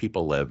 runs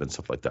People Live and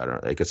stuff like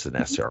that. I guess it's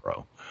an mhm.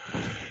 SRO.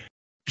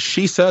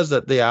 She says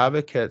that the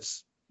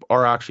advocates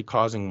are actually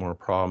causing more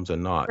problems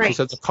than not. She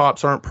said the Right.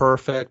 cops aren't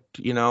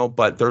perfect,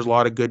 but there's a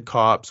lot of good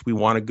cops. We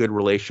want a good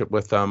relationship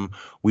with them.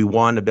 We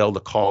want to be able to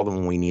call them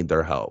when we need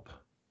their help.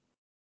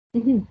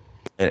 Mhm.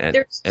 And and,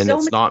 There's and so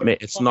it's many not good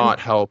it's people. And not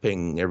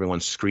helping everyone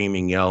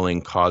screaming,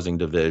 yelling, causing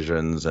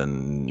divisions,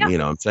 and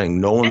yeah, I'm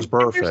saying no one's and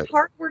there's perfect.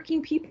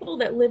 hardworking people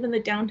that live in the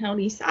downtown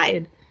east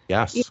side. You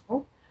Yes.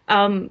 know,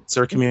 um, It's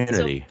their so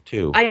community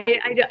too.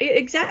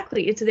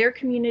 exactly, it's their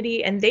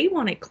community, and they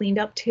want it cleaned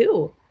up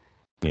too.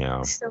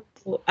 Yeah. So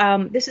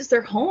this is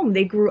their home.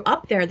 They grew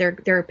up there.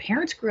 Their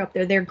parents grew up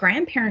there. Their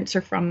grandparents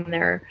are from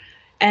there,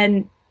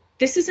 and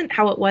this isn't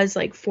how it was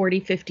like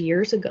 40, 50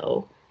 years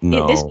ago.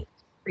 This was No.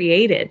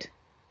 created.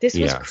 This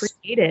was Yes.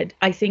 created,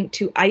 I think,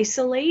 to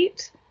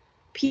isolate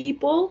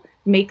people,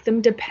 make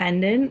them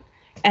dependent,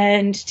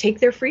 and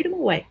take their freedom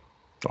away.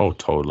 Oh,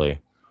 totally.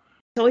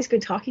 It's always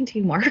good talking to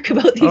you, Mark,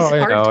 about these Oh,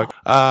 hard yeah.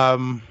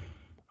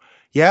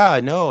 topics. Yeah,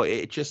 no,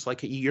 it just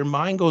like your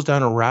mind goes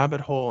down a rabbit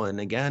hole. And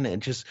again,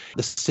 it just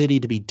the city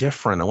to be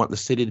different. I want the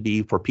city to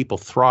be where people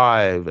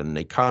thrive and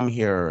they come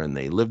here and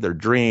they live their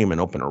dream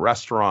and open a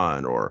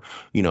restaurant, or,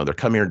 they're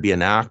coming here to be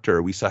an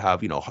actor. We used to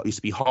have, used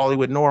to be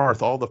Hollywood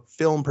North, all the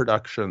film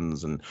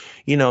productions. And,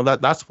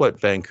 that's what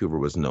Vancouver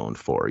was known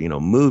for,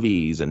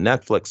 movies and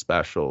Netflix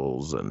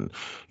specials and,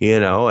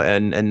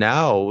 and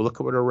now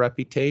look at what our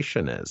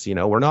reputation is.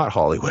 We're not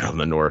Hollywood on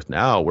the North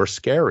now. We're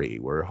scary.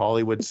 We're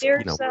Hollywood's,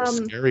 There's we're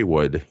scary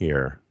wood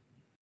here.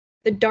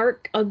 the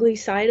dark, ugly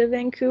side of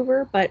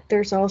Vancouver, but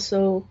there's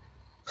also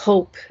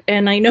hope.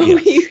 And I know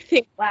Yes. you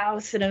think, wow,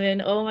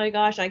 Cinnamon, oh my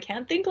gosh, I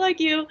can't think like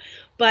you,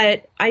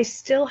 but I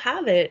still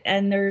have it.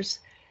 And there's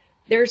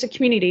a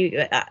community.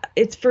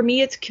 It's for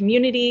me, it's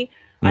community.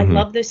 I Mhm.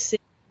 love this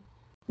city.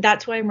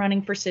 That's why I'm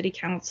running for city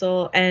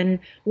council. And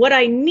what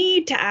I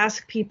need to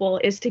ask people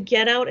is to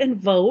get out and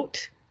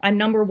vote. I'm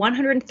number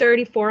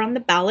 134 on the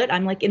ballot.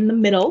 I'm like in the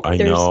middle. I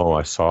There's know.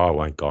 I saw. Oh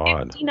my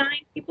God. 59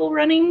 people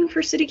running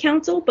for city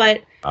council,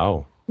 but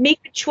Oh,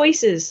 make the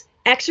choices.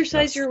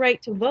 Exercise yes. your right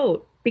to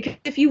vote. Because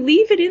if you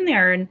leave it in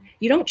there and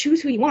you don't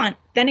choose who you want,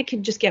 then it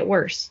can just get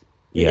worse.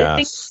 Things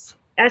Yes.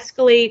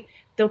 escalate.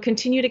 They'll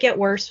continue to get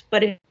worse.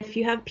 But if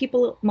you have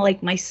people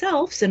like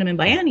myself, Cinnamon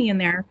Bayani, in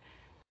there,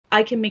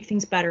 I can make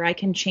things better. I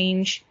can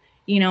change,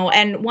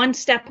 and one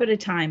step at a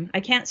time. I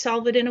can't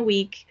solve it in a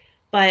week,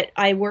 but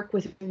I work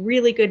with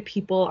really good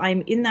people.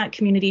 I'm in that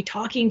community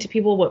talking to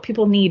people, what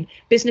people need,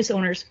 business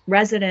owners,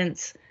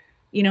 residents.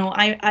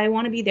 I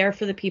want to be there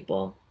for the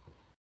people.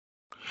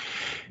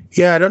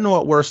 Yeah, I don't know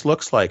what worse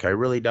looks like. I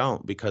really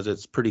don't, because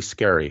it's pretty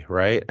scary,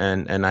 right?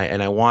 And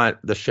I want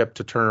the ship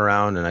to turn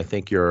around, and I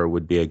think you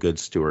would be a good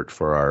steward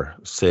for our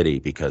city,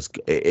 because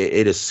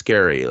it is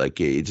scary. Like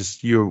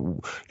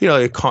you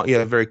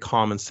have a very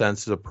common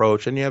sense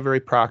approach, and you have a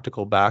very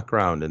practical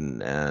background,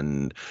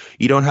 and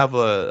you don't have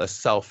a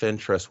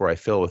self-interest where I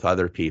feel with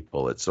other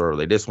people. It's sort of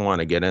they just want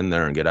to get in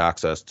there and get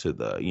access to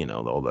the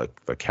all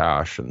the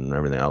cash and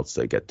everything else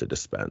they get to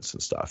dispense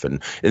and stuff,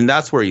 and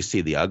that's where you see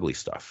the ugly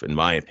stuff, in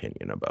my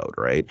opinion, about.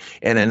 Right.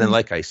 And then,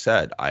 like I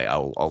said,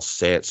 I'll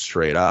say it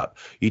straight up.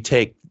 You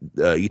take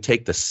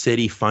the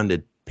city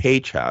funded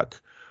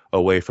paycheck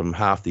away from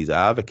half these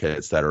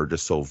advocates that are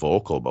just so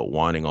vocal about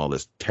wanting all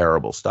this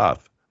terrible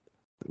stuff.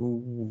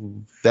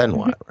 Then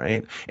what,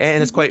 right?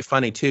 And it's quite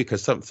funny too,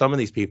 because some of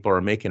these people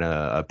are making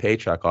a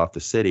paycheck off the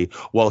city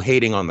while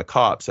hating on the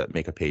cops that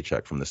make a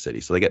paycheck from the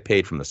city, so they get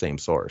paid from the same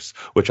source,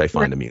 which I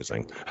find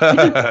amusing.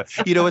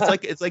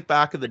 It's like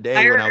back in the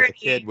day when I was a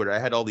kid, where I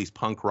had all these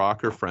punk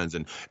rocker friends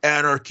and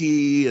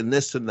anarchy and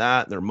this and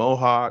that, and their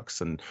mohawks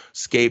and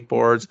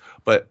skateboards,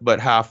 but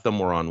half them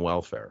were on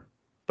welfare,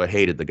 but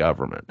hated the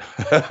government.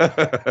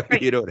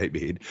 Right. You know what I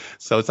mean?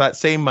 So it's that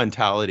same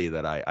mentality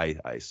that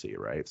I see,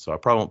 right? So I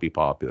probably won't be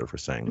popular for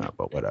saying that,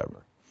 but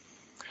whatever.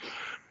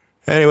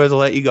 Anyways, I'll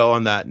let you go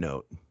on that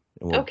note.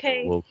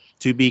 Okay. We'll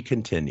to be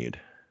continued.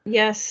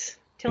 Yes.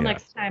 Till Yeah.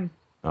 next time.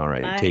 All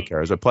right. Bye. Take care.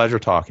 It was a pleasure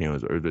talking to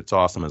you. It's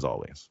awesome as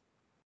always.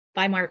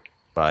 Bye, Mark.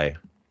 Bye.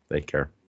 Take care.